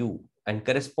is u, and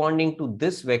corresponding to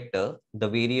this vector, the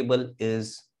variable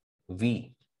is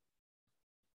v.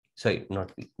 Sorry,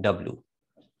 not v, w.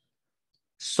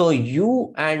 So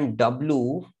u and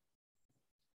w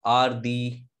are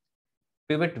the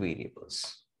pivot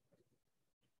variables.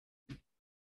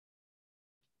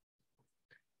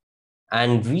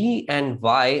 And v and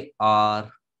y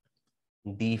are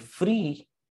the free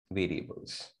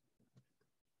variables.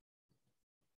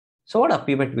 So what are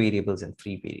pivot variables and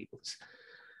free variables?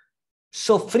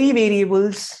 So free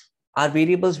variables are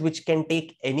variables which can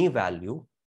take any value,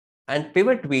 and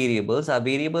pivot variables are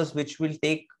variables which will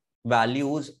take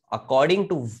values according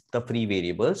to the free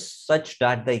variables such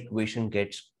that the equation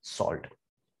gets solved.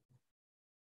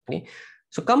 Okay.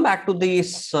 So come back to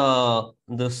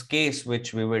this case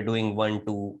which we were doing 1,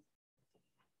 2,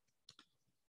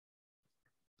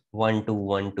 1, 2,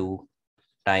 1, 2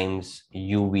 times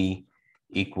uv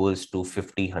equals to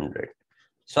 50, 100.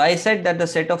 So I said that the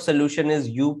set of solution is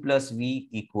u plus v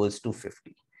equals to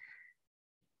 50.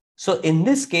 So in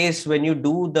this case, when you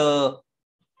do the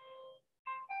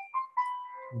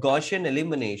Gaussian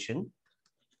elimination,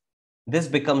 this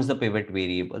becomes the pivot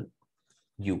variable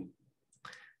u.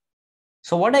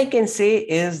 So what I can say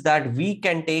is that v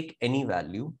can take any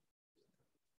value.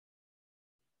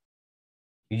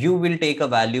 U will take a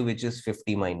value which is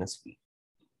 50 minus v.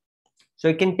 So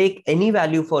it can take any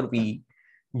value for v.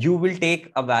 U will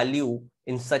take a value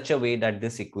in such a way that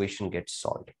this equation gets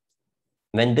solved.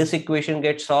 When this equation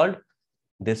gets solved,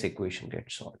 this equation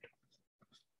gets solved.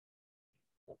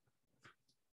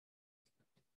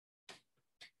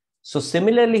 So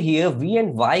similarly here, v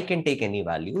and y can take any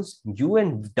values. U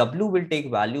and w will take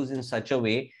values in such a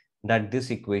way that this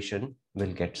equation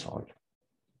will get solved.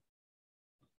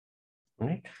 All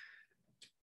right.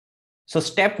 So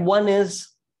step 1 is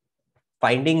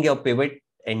finding your pivot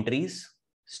entries.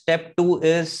 Step 2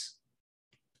 is,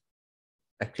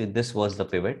 actually this was the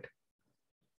pivot,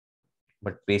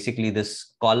 but basically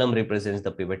this column represents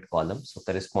the pivot column. So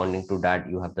corresponding to that,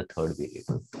 you have the third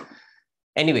variable.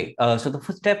 Anyway, so the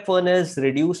first step 1 is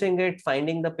reducing it,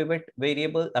 finding the pivot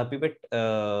variable, pivot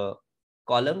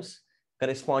columns.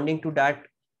 Corresponding to that,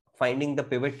 finding the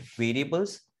pivot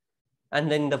variables, and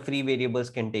then the free variables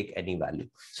can take any value.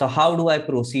 So how do I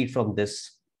proceed from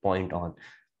this point on?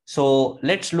 So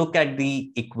let's look at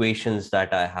the equations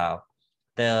that I have.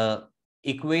 The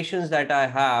equations that I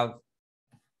have,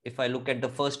 if I look at the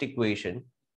first equation,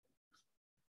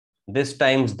 this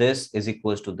times this is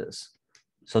equals to this.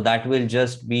 So that will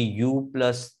just be u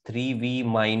plus 3v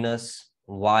minus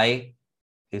y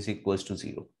is equals to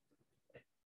 0.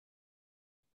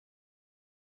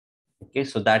 Okay,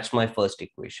 so that's my first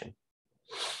equation,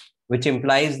 which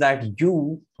implies that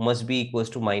u must be equals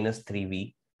to minus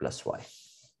 3v plus y.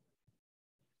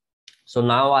 So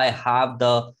now I have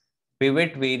the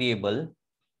pivot variable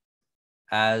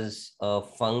as a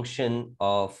function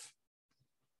of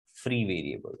free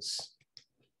variables.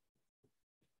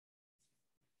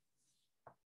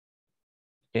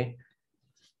 Okay.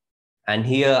 And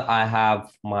here I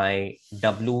have my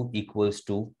w equals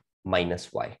to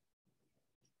minus y.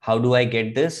 How do I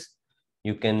get this?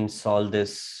 You can solve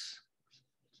this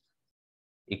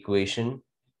equation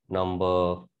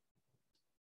number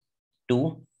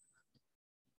 2.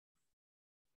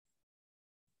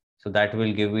 So that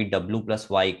will give me w plus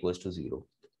y equals to 0.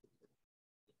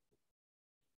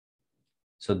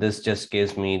 So this just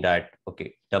gives me that,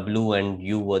 okay, w and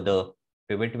u were the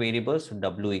pivot variables. So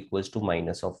w equals to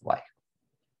minus of y.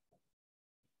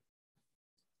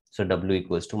 So w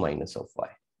equals to minus of y.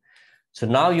 So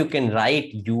now you can write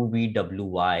u, v, w,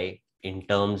 y in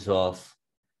terms of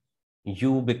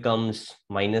u becomes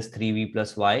minus 3v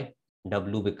plus y,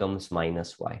 w becomes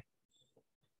minus y.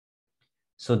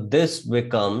 So this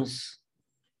becomes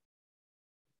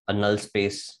a null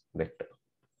space vector.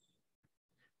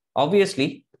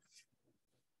 Obviously,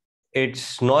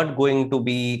 it's not going to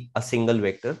be a single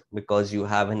vector because you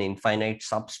have an infinite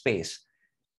subspace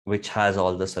which has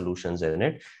all the solutions in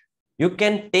it. You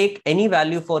can take any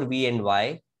value for v and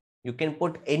y. You can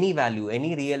put any value,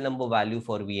 any real number value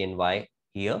for v and y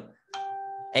here.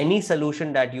 Any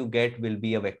solution that you get will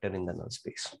be a vector in the null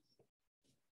space.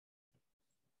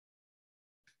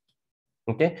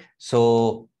 Okay,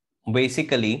 so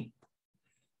basically,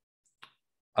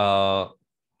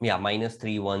 yeah, minus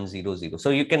 3, 1, 0, 0.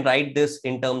 So you can write this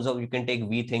in terms of, you can take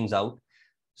v things out.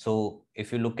 So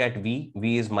if you look at v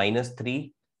is minus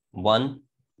 3, 1,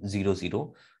 0,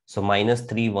 0. So minus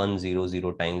 3, 1, 0,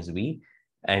 0 times v,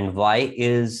 and y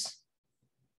is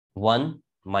 1,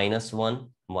 minus 1,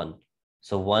 1.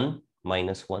 So 1,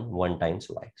 minus 1, 1 times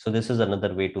y. So this is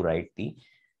another way to write the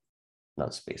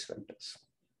null space vectors.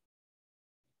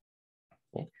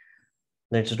 Okay.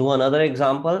 Let's do another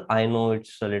example. I know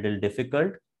it's a little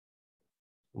difficult,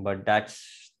 but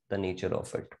that's the nature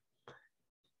of it.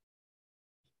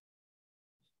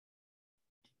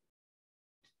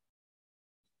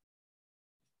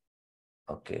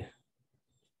 Okay.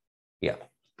 Yeah.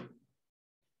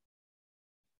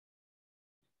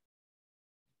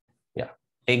 Yeah.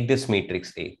 Take this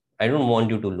matrix A. I don't want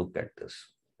you to look at this.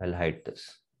 I'll hide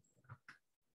this.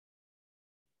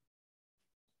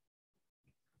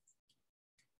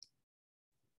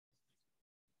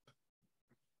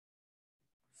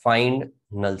 Find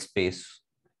null space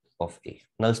of A.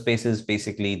 Null space is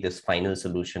basically this final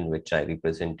solution which I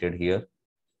represented here.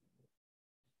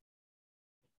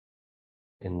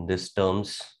 In this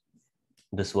terms,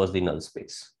 this was the null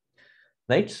space,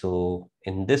 right? So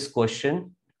in this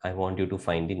question, I want you to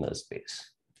find the null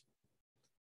space.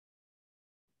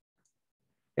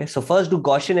 Okay, so first do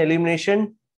Gaussian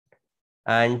elimination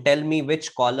and tell me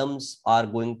which columns are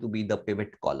going to be the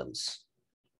pivot columns.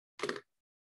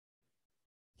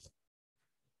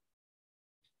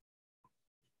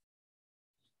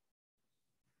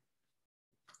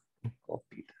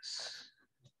 Copy this.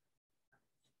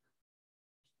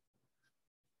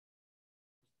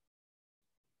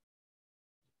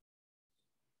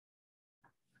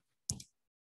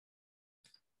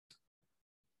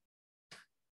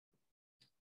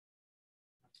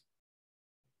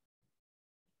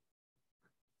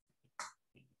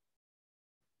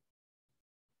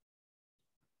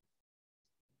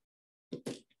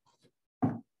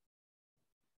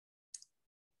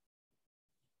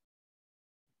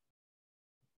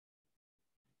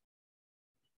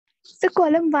 So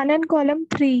column 1 and column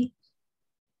 3.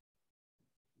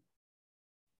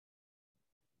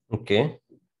 Okay,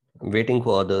 I'm waiting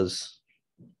for others.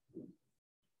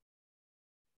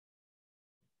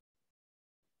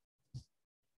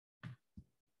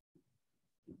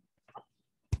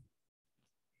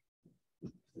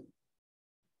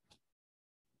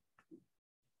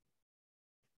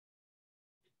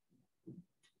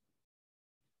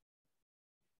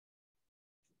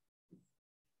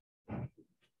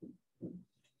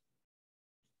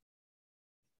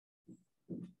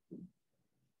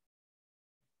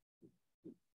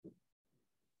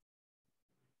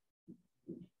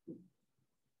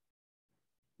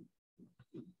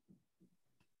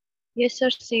 Yes, sir.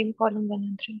 Same column 1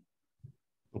 and 3.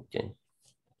 Okay.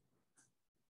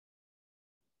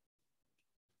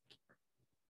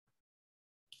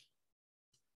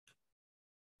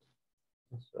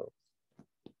 So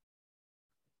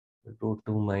row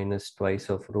 2 minus twice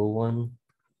of row 1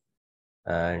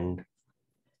 and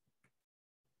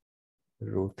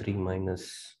row 3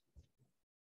 minus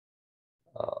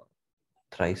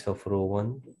thrice of row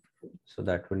 1. So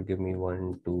that will give me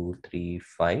 1, 2, 3,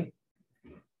 5,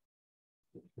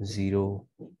 0,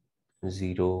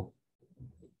 0,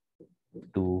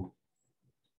 2,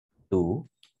 2,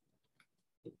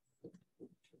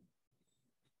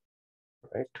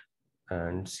 right?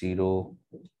 And 0,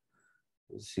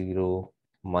 0,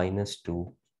 minus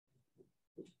 2,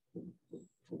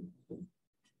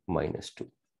 minus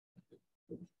 2.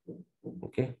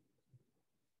 Okay.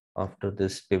 After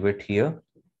this pivot here,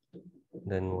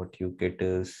 then what you get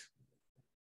is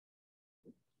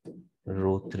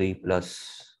row 3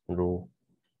 plus row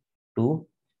 2.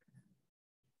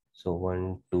 So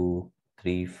 1, 2,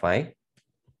 3, 5.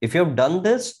 If you have done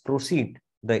this, proceed.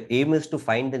 The aim is to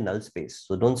find the null space.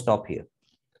 So don't stop here.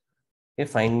 Okay,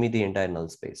 find me the entire null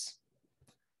space.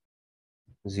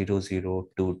 0, 0,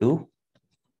 2, 2.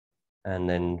 And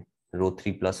then row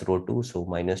 3 plus row 2. So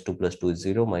minus 2 plus 2 is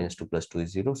 0. Minus 2 plus 2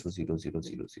 is 0. So 0, 0,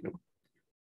 0, 0.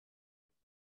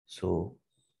 So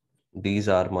these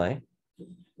are my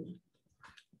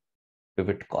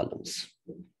pivot columns.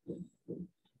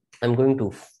 I'm going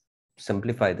to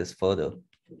simplify this further,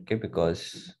 okay,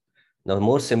 because the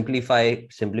more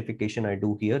simplification I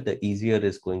do here, the easier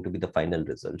is going to be the final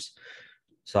results.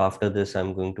 So after this,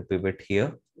 I'm going to pivot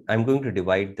here. I'm going to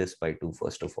divide this by 2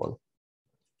 first of all.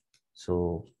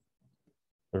 So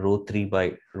row 2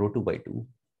 by 2.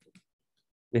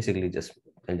 Basically,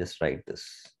 I'll just write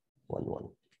this 1, 1.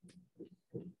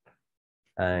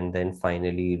 And then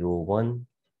finally row 1,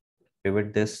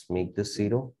 pivot this, make this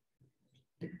 0.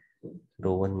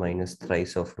 Row 1 minus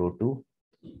thrice of row 2.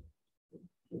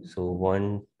 So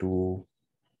 1, 2,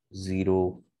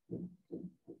 0,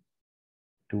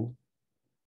 2,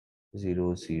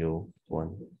 0, 0,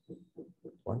 1,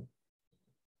 1.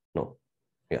 No,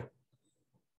 yeah.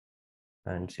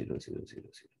 And 0, 0, 0, 0.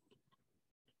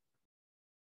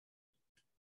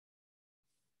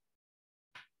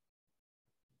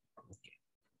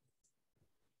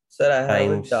 Sir, I have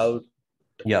a times, doubt.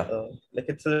 yeah, Like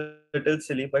it's a little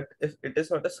silly, but if it is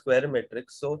not a square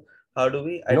matrix, so how do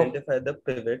we no. identify the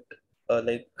pivot?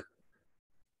 Like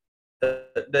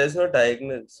there is no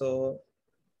diagonal, so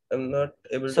I'm not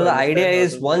able So to the idea understand how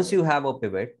is do we. once you have a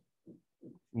pivot,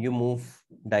 you move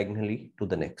diagonally to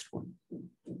the next one.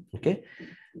 Okay.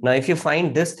 Now, if you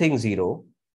find this thing 0,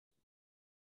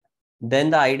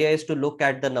 then the idea is to look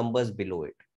at the numbers below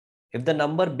it. If the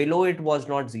number below it was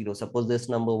not 0, suppose this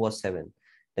number was 7,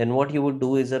 then what you would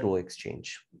do is a row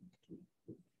exchange.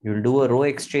 You'll do a row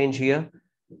exchange here.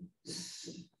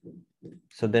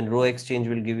 So then row exchange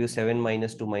will give you 7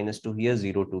 minus 2 here,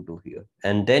 0, 2, 2 here.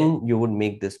 And then you would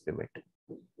make this pivot.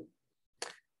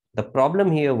 The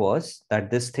problem here was that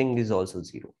this thing is also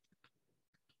 0.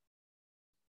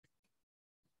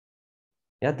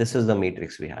 Yeah, this is the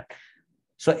matrix we had.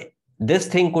 So this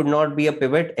thing could not be a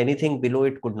pivot. Anything below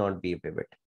it could not be a pivot.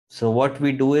 So what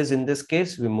we do is, in this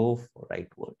case, we move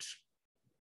rightwards.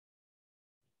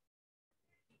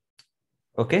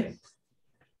 Okay.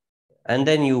 And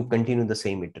then you continue the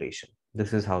same iteration.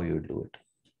 This is how you do it.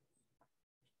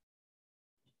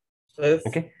 So if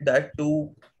Okay. that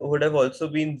 2 would have also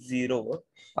been 0.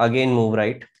 Again, move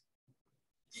right.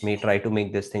 May try to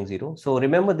make this thing 0. So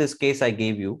remember this case I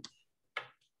gave you.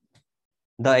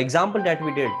 The example that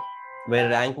we did where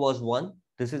rank was 1,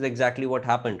 this is exactly what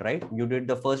happened, right? You did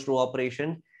the first row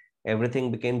operation, everything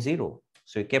became 0.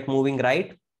 So you kept moving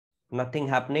right, nothing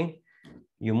happening.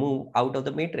 You move out of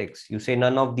the matrix. You say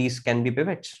none of these can be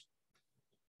pivots.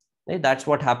 Right? That's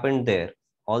what happened there.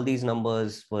 All these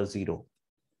numbers were 0.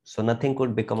 So nothing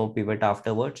could become a pivot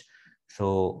afterwards.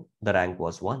 So the rank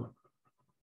was 1.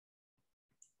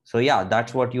 So yeah,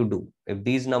 that's what you do. If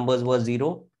these numbers were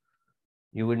 0,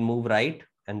 you would move right,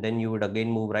 and then you would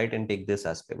again move right and take this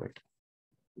as pivot.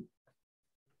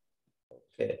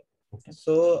 Okay.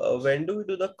 So when do we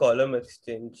do the column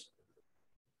exchange?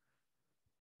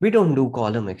 We don't do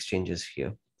column exchanges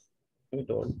here. We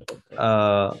don't.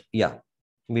 Okay. Yeah,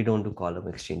 we don't do column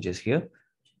exchanges here.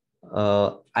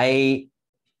 I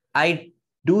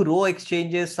do row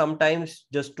exchanges sometimes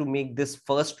just to make this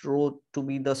first row to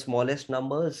be the smallest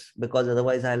numbers, because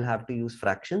otherwise I'll have to use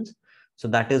fractions. So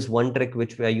that is one trick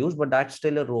which we use, but that's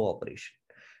still a row operation.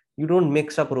 You don't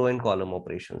mix up row and column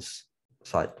operations,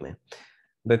 Satme,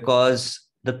 because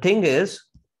the thing is,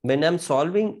 when I'm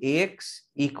solving AX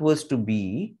equals to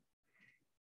B,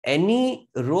 any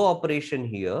row operation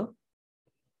here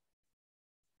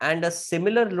and a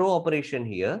similar row operation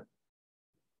here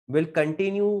will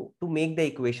continue to make the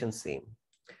equation same.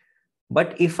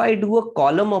 But if I do a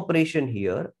column operation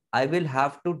here, I will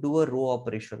have to do a row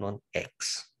operation on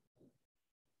X.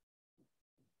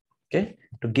 Okay.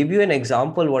 To give you an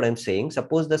example, what I'm saying,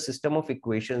 suppose the system of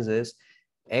equations is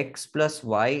X plus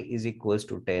Y is equals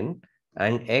to 10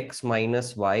 and X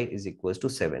minus Y is equals to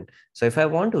 7. So if I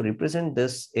want to represent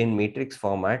this in matrix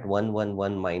format, 1, 1,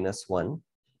 1 minus 1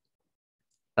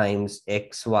 times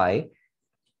XY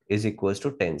is equals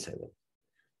to 10, 7.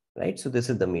 Right? So this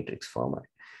is the matrix format.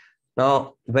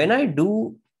 Now, when I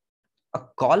do a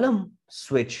column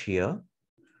switch here,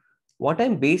 what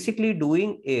I'm basically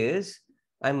doing is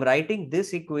I'm writing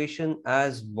this equation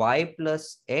as y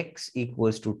plus x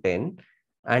equals to 10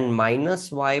 and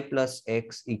minus y plus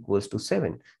x equals to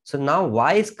 7. So now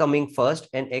y is coming first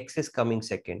and x is coming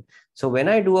second. So when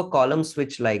I do a column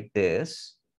switch like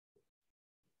this,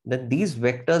 then these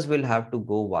vectors will have to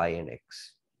go y and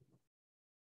x.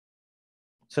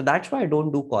 So that's why I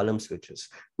don't do column switches,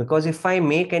 because if I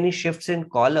make any shifts in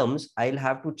columns, I'll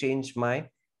have to change my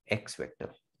x vector.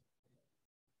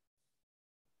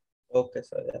 Okay,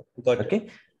 sir. Yeah, got it. Okay,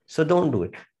 so don't do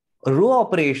it. Row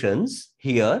operations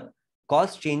here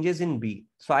cause changes in B.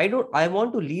 So I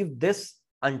want to leave this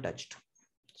untouched.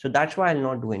 So that's why I'll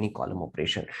not do any column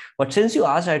operation. But since you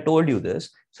asked, I told you this.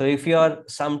 So if you are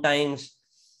sometimes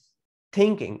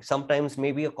thinking, sometimes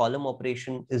maybe a column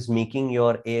operation is making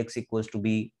your AX equals to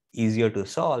be easier to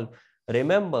solve,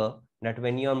 remember that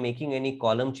when you are making any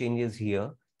column changes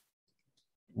here,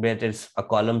 whether it's a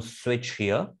column switch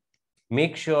here,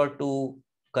 make sure to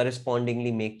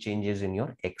correspondingly make changes in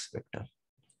your X vector.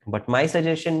 But my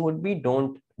suggestion would be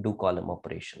don't do column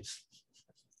operations.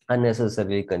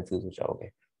 Unnecessarily confuse हो जाओगे.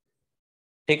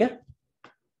 ठीक है?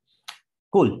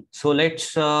 Cool. So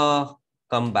let's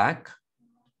come back.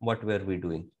 What were we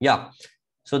doing? Yeah.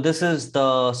 So this is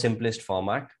the simplest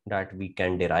format that we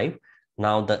can derive.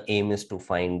 Now the aim is to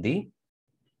find the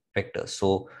vectors.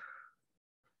 So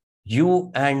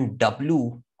U and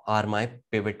W are my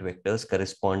pivot vectors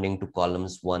corresponding to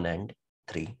columns 1 and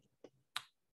 3.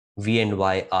 V and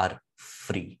Y are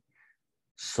free.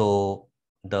 So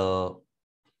the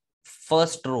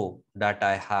first row that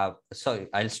I have, sorry,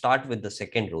 I'll start with the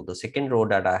second row. The second row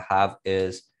that I have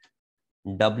is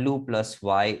W plus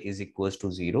Y is equals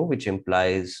to 0, which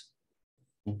implies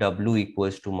W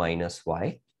equals to minus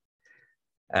Y.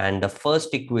 And the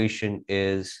first equation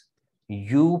is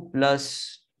U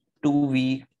plus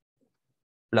 2V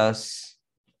plus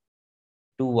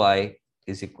 2Y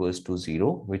is equals to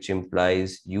 0, which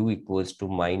implies U equals to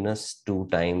minus 2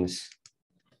 times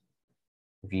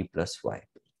V plus Y.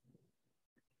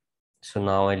 So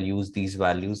now I'll use these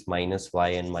values minus Y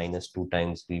and minus 2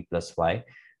 times V plus Y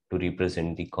to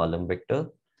represent the column vector.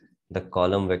 The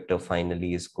column vector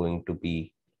finally is going to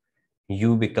be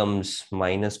U becomes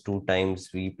minus 2 times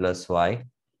V plus Y.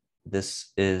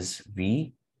 This is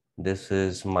V, this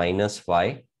is minus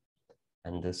Y,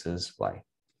 and this is Y,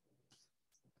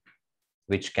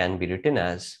 which can be written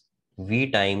as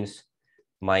V times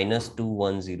minus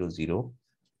 2100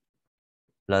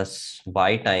 plus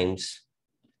Y times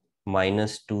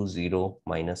minus 20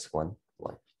 minus 1,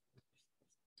 1.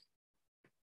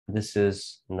 This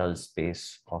is null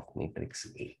space of matrix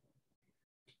A.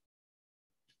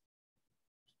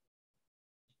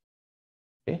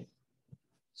 Okay.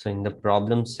 So in the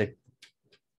problem set,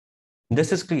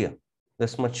 this is clear.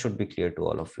 This much should be clear to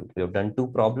all of you. We have done 2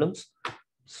 problems.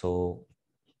 So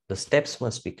the steps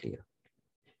must be clear.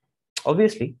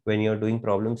 Obviously, when you're doing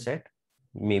problem set,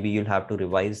 maybe you'll have to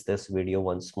revise this video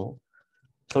once more.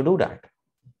 So do that.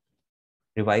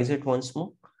 Revise it once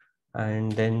more.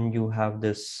 And then you have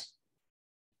this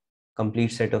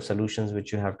complete set of solutions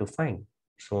which you have to find.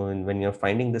 So when you're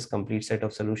finding this complete set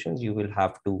of solutions, you will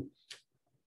have to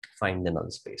find the null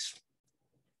space.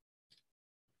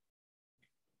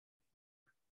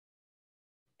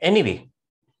 Anyway,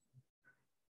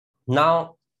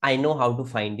 now I know how to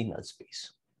find the null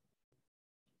space.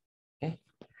 Okay.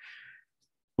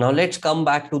 Now let's come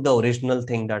back to the original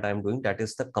thing that I'm doing, that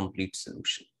is the complete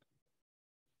solution.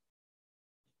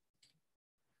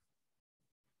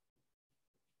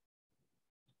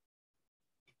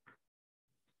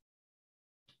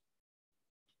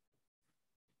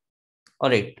 All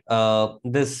right,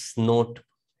 this note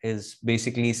is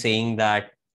basically saying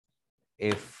that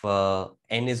if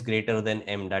n is greater than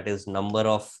m, that is number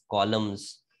of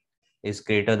columns is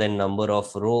greater than number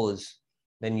of rows,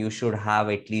 then you should have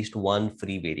at least one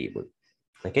free variable.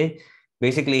 Okay,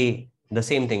 basically the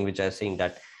same thing which I was saying,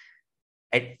 that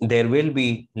there will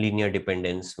be linear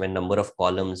dependence when number of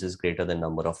columns is greater than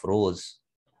number of rows.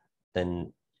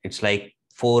 Then it's like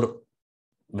 4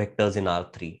 vectors in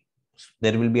R3.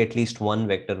 There will be at least one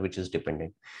vector which is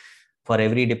dependent. For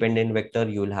every dependent vector,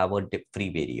 you will have a free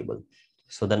variable.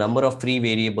 So the number of free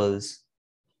variables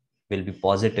will be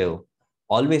positive,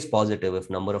 always positive, if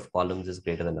number of columns is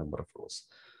greater than number of rows.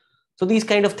 So these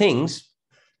kind of things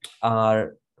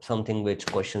are something which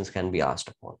questions can be asked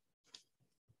upon.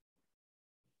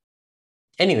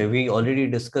 Anyway, we already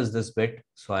discussed this bit,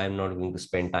 so I am not going to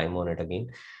spend time on it again.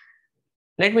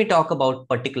 Let me talk about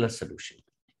particular solution.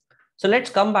 So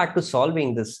let's come back to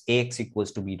solving this AX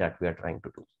equals to B that we are trying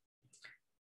to do.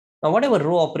 Now, whatever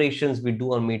row operations we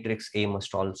do on matrix A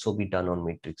must also be done on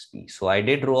matrix B. So I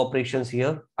did row operations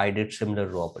here. I did similar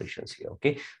row operations here.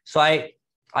 Okay. So I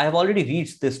have already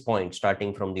reached this point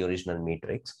starting from the original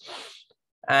matrix.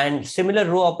 And similar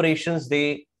row operations,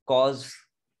 they cause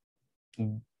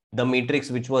the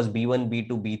matrix which was B1, B2,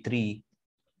 B3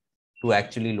 to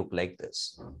actually look like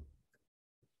this.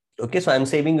 Okay, so I'm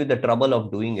saving you the trouble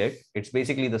of doing it. It's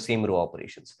basically the same row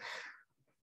operations.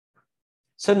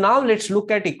 So now let's look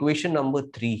at equation number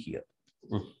 3 here.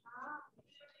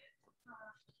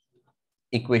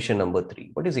 Equation number 3.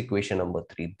 What is equation number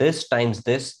 3? This times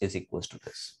this is equals to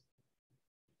this.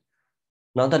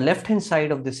 Now the left hand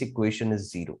side of this equation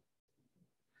is 0.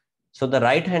 So the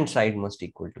right hand side must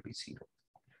equal to be 0.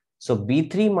 So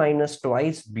B3 minus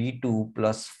twice B2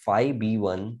 plus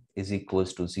 5B1 is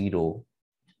equals to 0.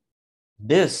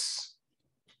 This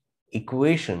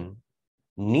equation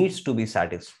needs to be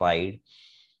satisfied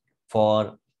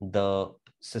for the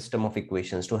system of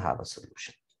equations to have a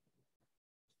solution.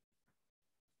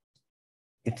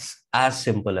 It's as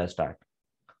simple as that.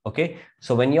 Okay,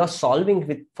 so when you're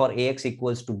solving for AX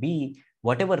equals to B,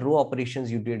 whatever row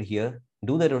operations you did here,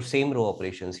 do the same row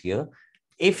operations here.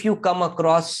 If you come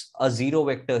across a 0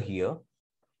 vector here,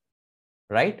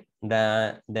 right,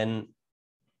 then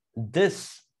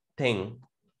this thing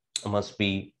must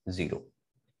be 0.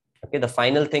 Okay, the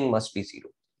final thing must be 0,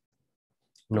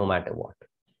 no matter what.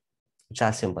 It's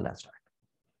as simple as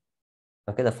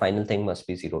that. Okay, the final thing must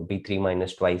be 0. B3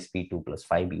 minus twice B2 plus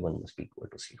 5B1 must be equal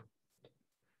to 0.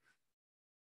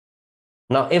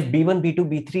 Now, if B1, B2,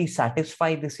 B3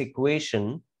 satisfy this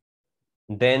equation,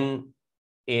 then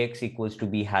Ax equals to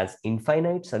B has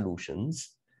infinite solutions.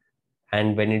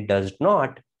 And when it does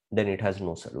not, then it has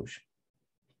no solution.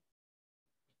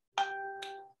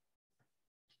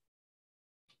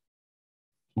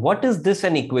 What is this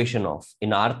an equation of?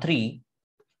 In R3,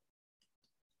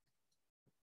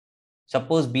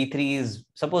 suppose B1,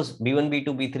 B2,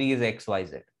 B3 is X, Y,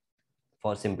 Z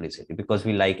for simplicity, because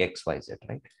we like X, Y, Z,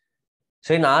 right?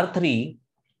 So in R3,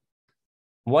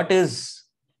 what is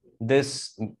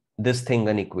this thing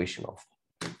an equation of?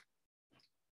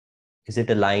 Is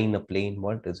it a line, a plane?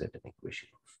 What is it an equation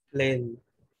of? Plane.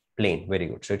 Plane, very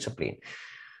good. So it's a plane,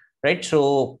 right?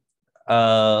 So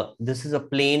this is a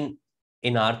plane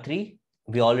in R3.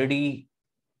 We already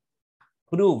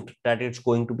proved that it's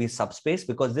going to be subspace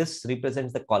because this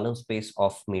represents the column space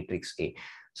of matrix A.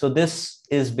 So this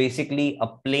is basically a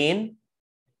plane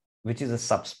which is a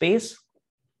subspace.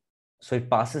 So it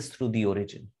passes through the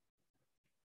origin.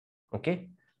 Okay.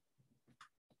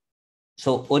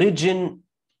 So origin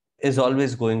is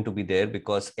always going to be there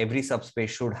because every subspace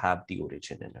should have the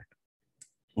origin in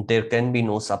it. There can be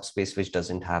no subspace which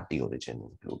doesn't have the origin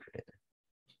included in it.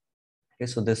 Okay,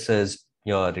 so this is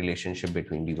your relationship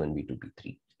between B1, B2,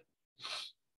 B3.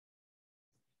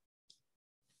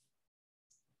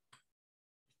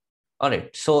 All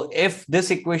right, so if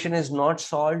this equation is not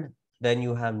solved, then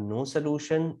you have no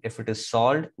solution. If it is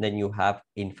solved, then you have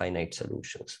infinite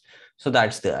solutions. So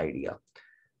that's the idea.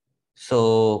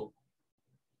 So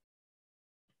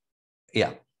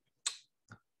yeah.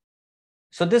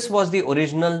 So this was the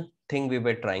original thing we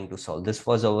were trying to solve. This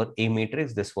was our A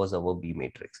matrix. This was our B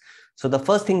matrix. So the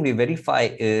first thing we verify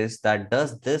is that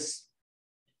does this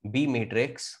B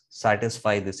matrix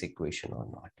satisfy this equation or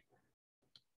not?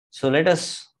 So let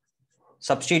us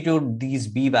substitute these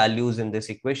B values in this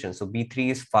equation. So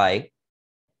B3 is 5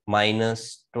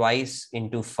 minus twice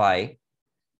into 5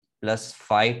 plus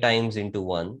 5 times into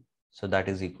 1. So that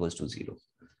is equals to 0.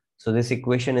 So this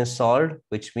equation is solved,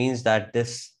 which means that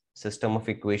this system of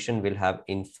equation will have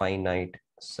infinite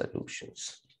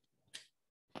solutions.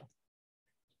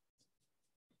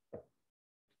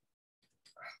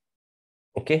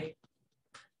 Okay.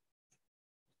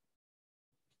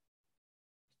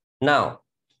 Now,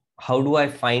 how do I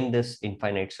find this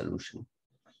infinite solution?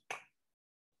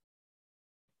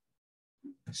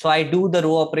 So I do the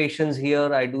row operations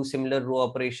here. I do similar row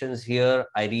operations here.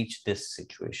 I reach this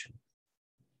situation.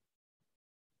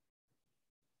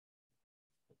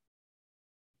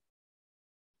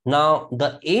 Now,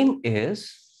 the aim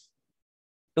is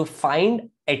to find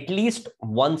at least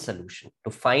one solution, to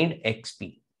find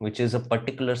XP, which is a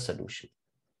particular solution.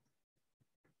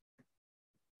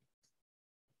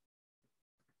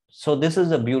 So this is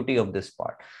the beauty of this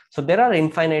part. So there are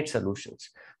infinite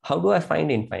solutions. How do I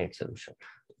find infinite solution?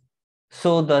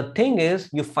 So the thing is,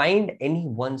 you find any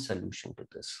one solution to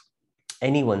this,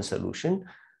 any one solution,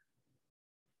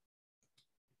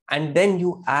 and then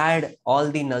you add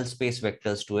all the null space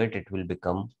vectors to it. It will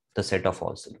become the set of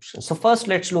all solutions. So first,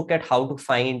 let's look at how to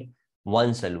find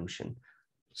one solution.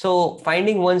 So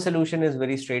finding one solution is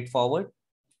very straightforward.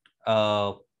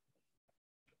 So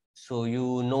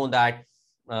you know that,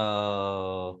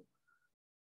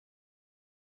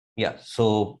 yeah,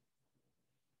 so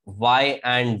Y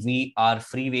and V are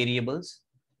free variables.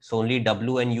 So only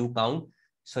W and U count.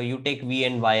 So you take V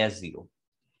and Y as 0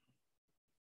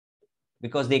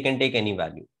 because they can take any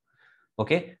value.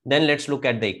 Okay, then let's look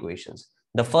at the equations.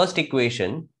 The first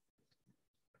equation,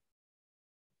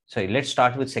 sorry, let's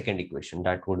start with second equation.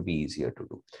 That would be easier to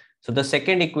do. So the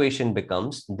second equation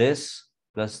becomes this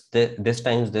plus this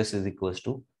times this is equals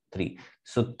to 3.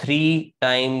 So 3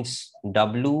 times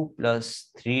W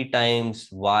plus 3 times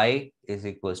Y is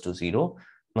equals to 0.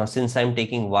 Now, since I'm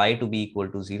taking Y to be equal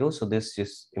to 0, so this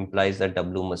just implies that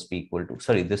W must be equal to,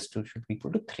 sorry, this should be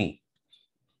equal to 3.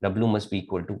 W must be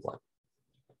equal to 1.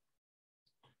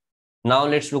 Now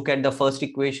let's look at the first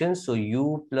equation. So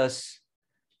U plus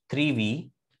 3V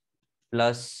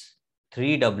plus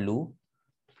 3W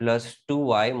plus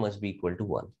 2Y must be equal to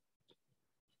 1.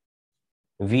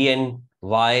 V and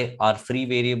Y are free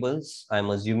variables. I'm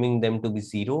assuming them to be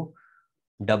 0.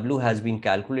 W has been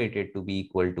calculated to be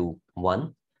equal to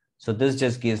 1. So this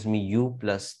just gives me U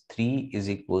plus 3 is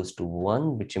equals to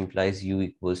 1, which implies U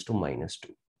equals to minus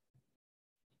 2.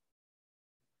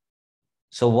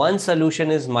 So one solution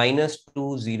is minus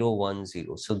 2, 0, 1,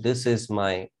 0. So this is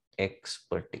my X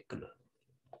particular.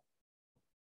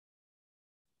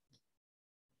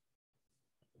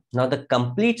 Now the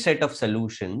complete set of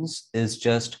solutions is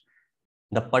just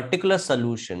the particular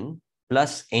solution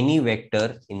plus any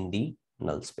vector in the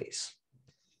null space.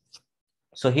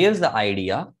 So here's the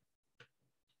idea.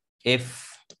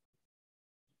 If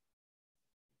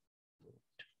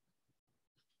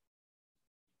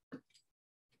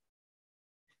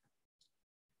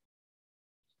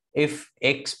if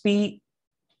XP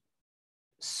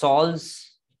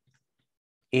solves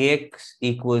AX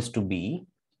equals to B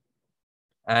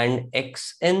and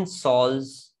XN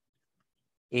solves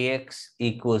AX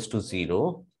equals to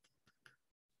 0,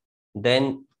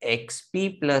 then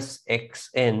XP plus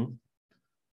XN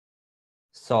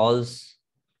solves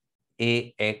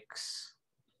AX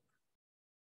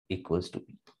equals to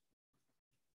B.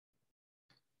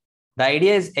 The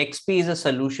idea is XP is a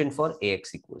solution for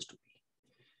AX equals to B.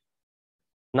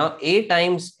 Now A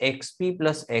times XP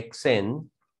plus XN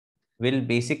will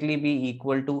basically be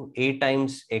equal to A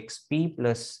times XP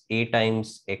plus A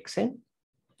times XN,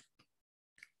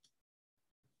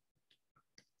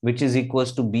 which is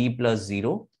equals to B plus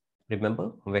 0.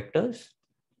 Remember vectors?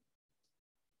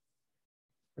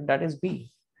 That is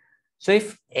B. So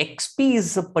if XP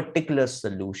is a particular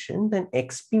solution, then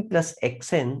XP plus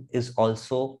XN is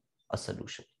also a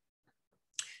solution.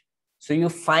 So you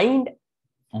find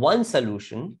one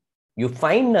solution, you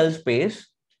find null space,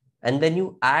 and then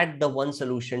you add the one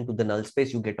solution to the null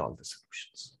space, you get all the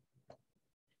solutions.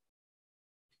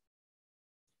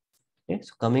 Okay,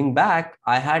 so coming back,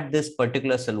 I had this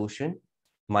particular solution,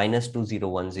 minus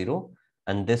 2010,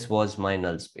 and this was my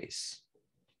null space.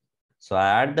 So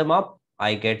I add them up,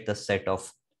 I get the set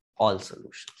of all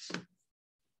solutions.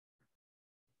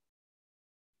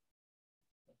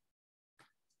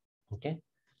 Okay,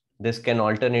 this can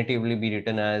alternatively be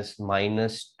written as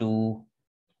minus 2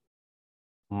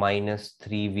 minus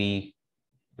 3v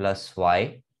plus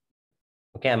y.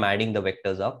 Okay, I'm adding the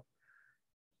vectors up.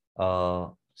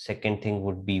 Second thing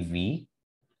would be v.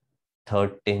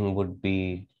 Third thing would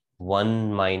be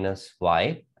 1 minus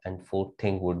y, and fourth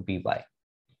thing would be y.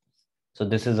 So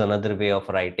this is another way of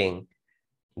writing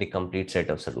the complete set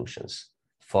of solutions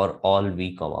for all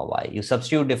v comma y. You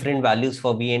substitute different values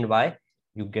for v and y,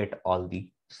 you get all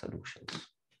the solutions.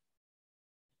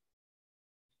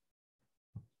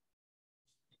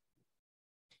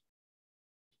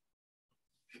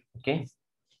 Okay.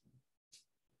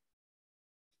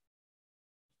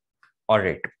 All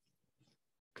right.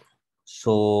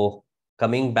 So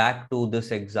coming back to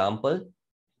this example,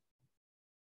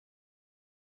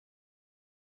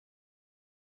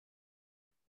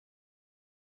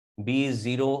 B is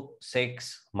 0,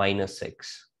 6, minus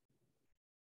 6.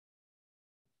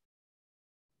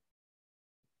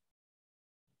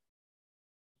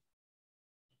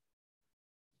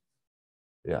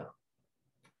 Yeah.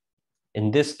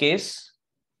 In this case,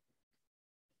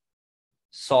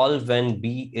 solve when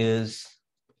B is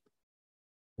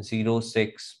 0,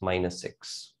 6, minus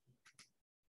 6.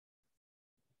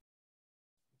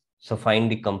 So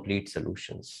find the complete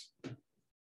solutions.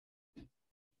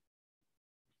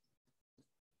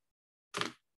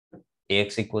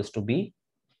 AX equals to B,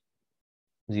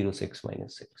 0, 6,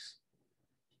 minus 6.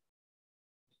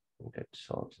 That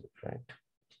solves it, right?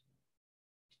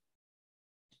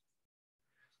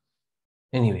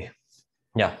 Anyway,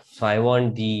 yeah. So I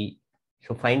want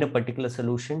so find a particular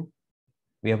solution.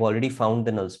 We have already found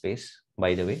the null space,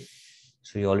 by the way.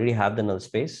 So you already have the null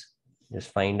space.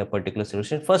 Just find a particular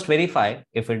solution. First, verify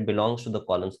if it belongs to the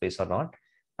column space or not.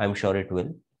 I'm sure it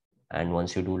will. And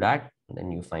once you do that, then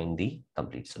you find the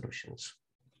complete solutions.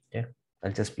 Yeah,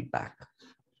 I'll just be back.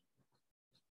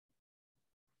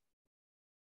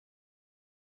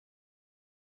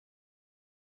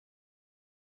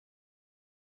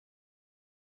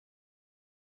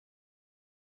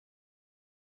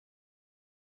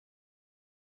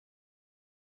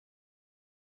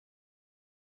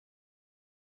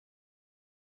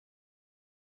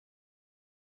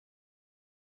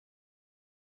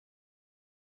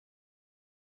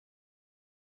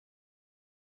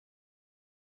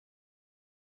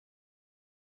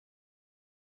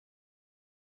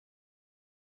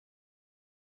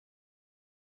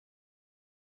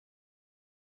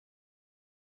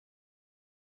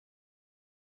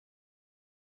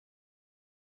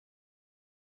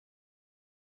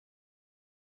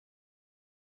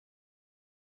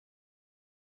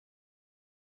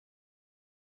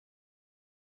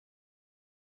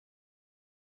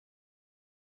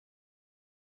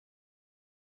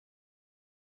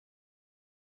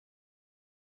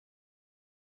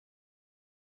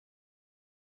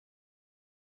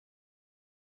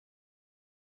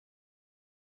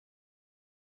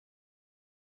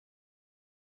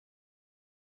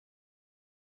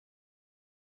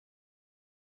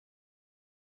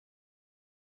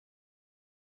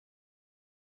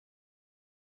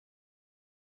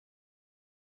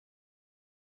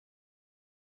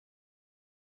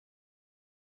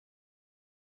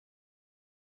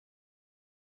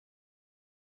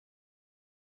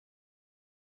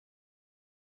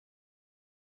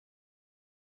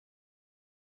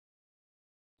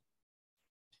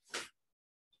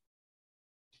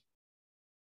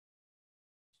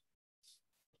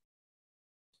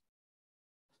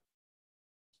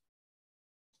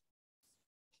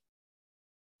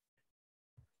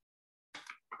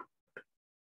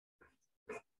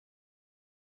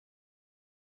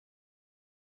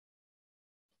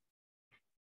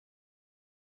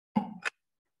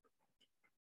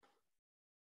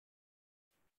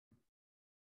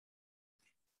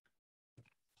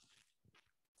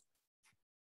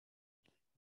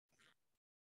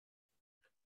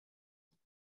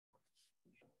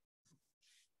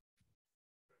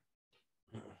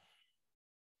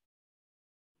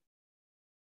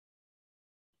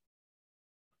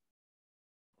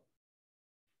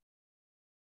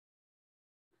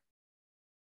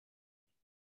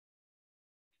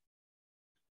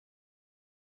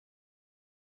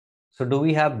 So do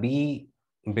we have B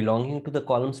belonging to the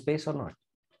column space or not?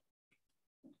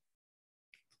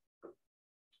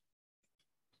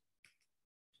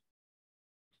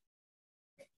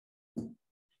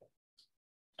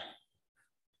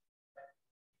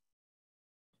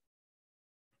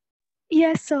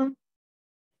 Yes, sir.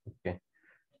 Okay.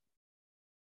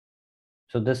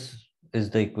 So this is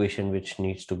the equation which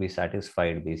needs to be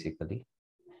satisfied basically.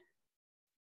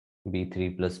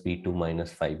 B3 plus B2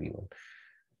 minus 5B1.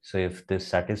 So if this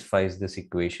satisfies this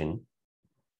equation,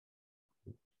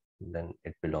 then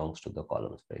it belongs to the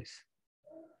column space.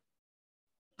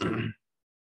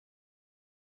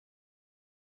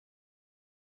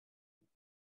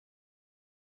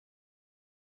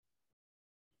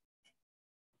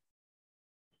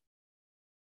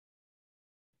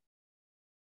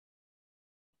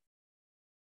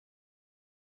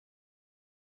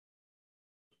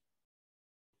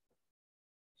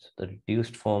 So the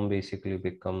reduced form basically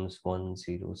becomes 1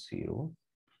 0 0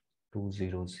 2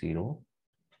 0 0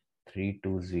 3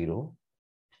 2 0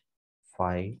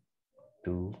 5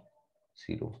 2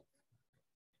 0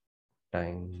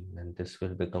 time, and this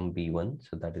will become B1,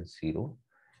 so that is 0.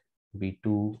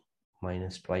 B2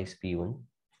 minus twice B1,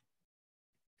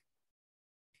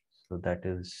 so that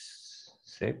is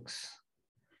 6,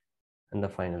 and the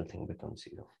final thing becomes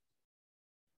 0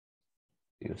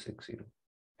 0 6 0.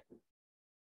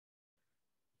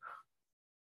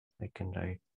 I can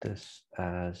write this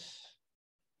as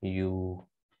U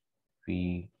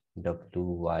V W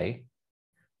Y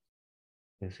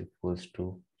is equals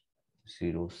to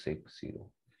 0 6 0.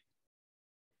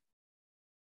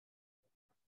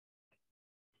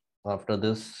 After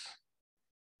this,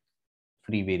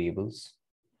 free variables,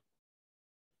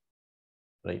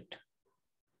 right?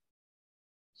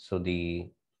 So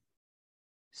the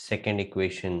second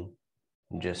equation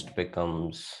just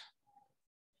becomes,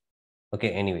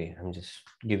 okay, anyway, I'm just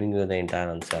giving you the entire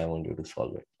answer. I want you to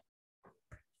solve it.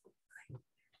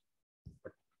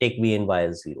 Take B and Y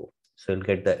as 0. So you'll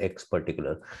get the X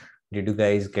particular. Did you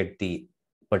guys get the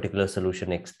particular solution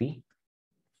XP?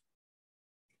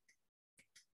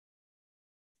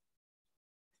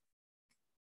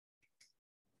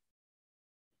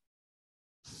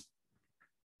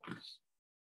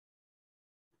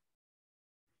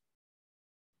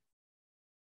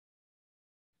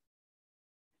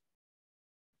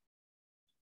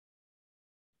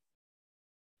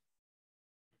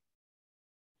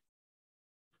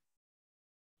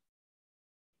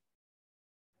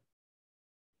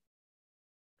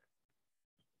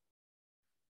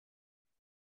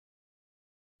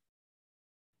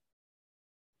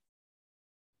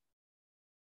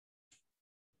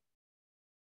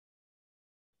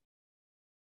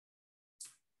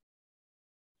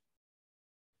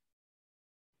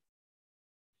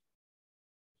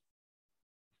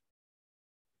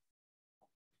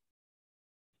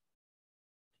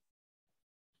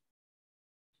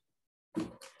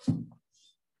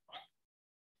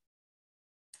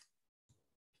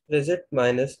 Is it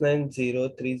minus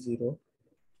 9030?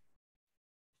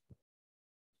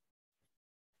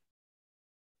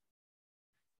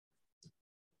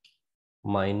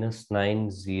 Minus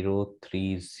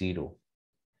 9030.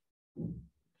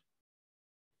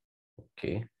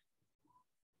 Okay.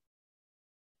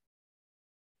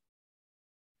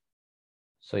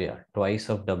 So yeah, twice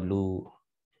of W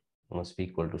must be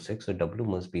equal to 6. So W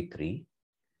must be 3.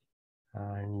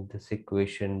 And this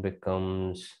equation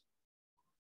becomes,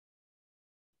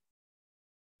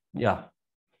 yeah,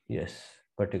 yes,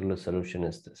 particular solution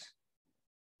is this.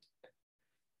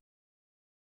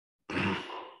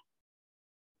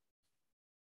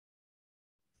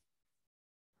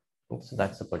 So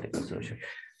that's the particular solution.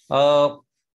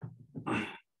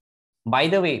 By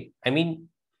the way, I mean,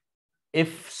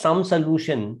 if some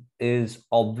solution is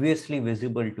obviously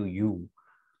visible to you,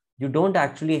 you don't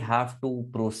actually have to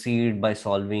proceed by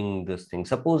solving this thing.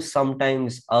 Suppose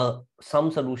sometimes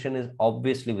some solution is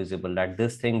obviously visible that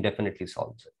this thing definitely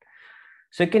solves it.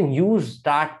 So you can use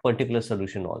that particular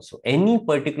solution also. Any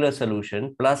particular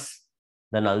solution plus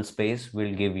the null space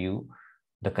will give you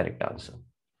the correct answer.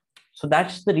 So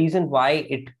that's the reason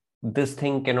why this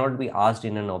thing cannot be asked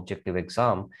in an objective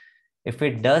exam. If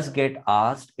it does get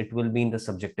asked, it will be in the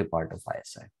subjective part of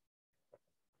ISI.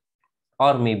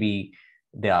 Or maybe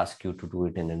they ask you to do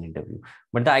it in an interview.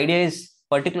 But the idea is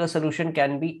particular solution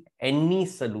can be any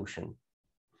solution.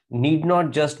 Need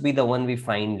not just be the one we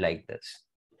find like this.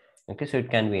 Okay, so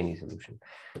it can be any solution.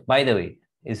 By the way,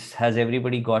 has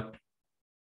everybody got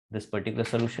this particular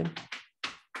solution?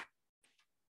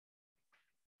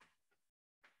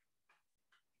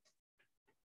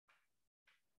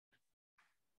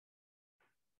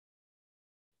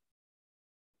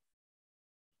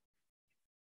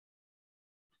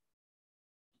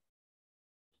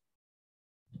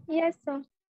 Yes, sir.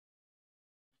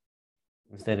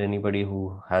 Is there anybody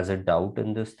who has a doubt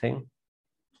in this thing?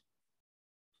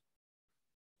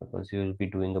 Because you will be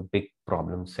doing a big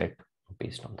problem set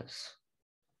based on this.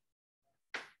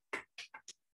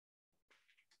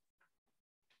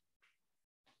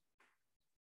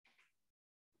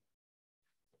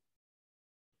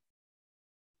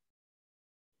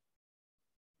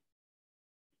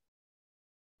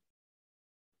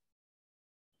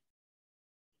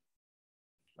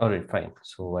 All right, fine.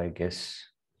 So I guess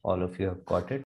all of you have got it.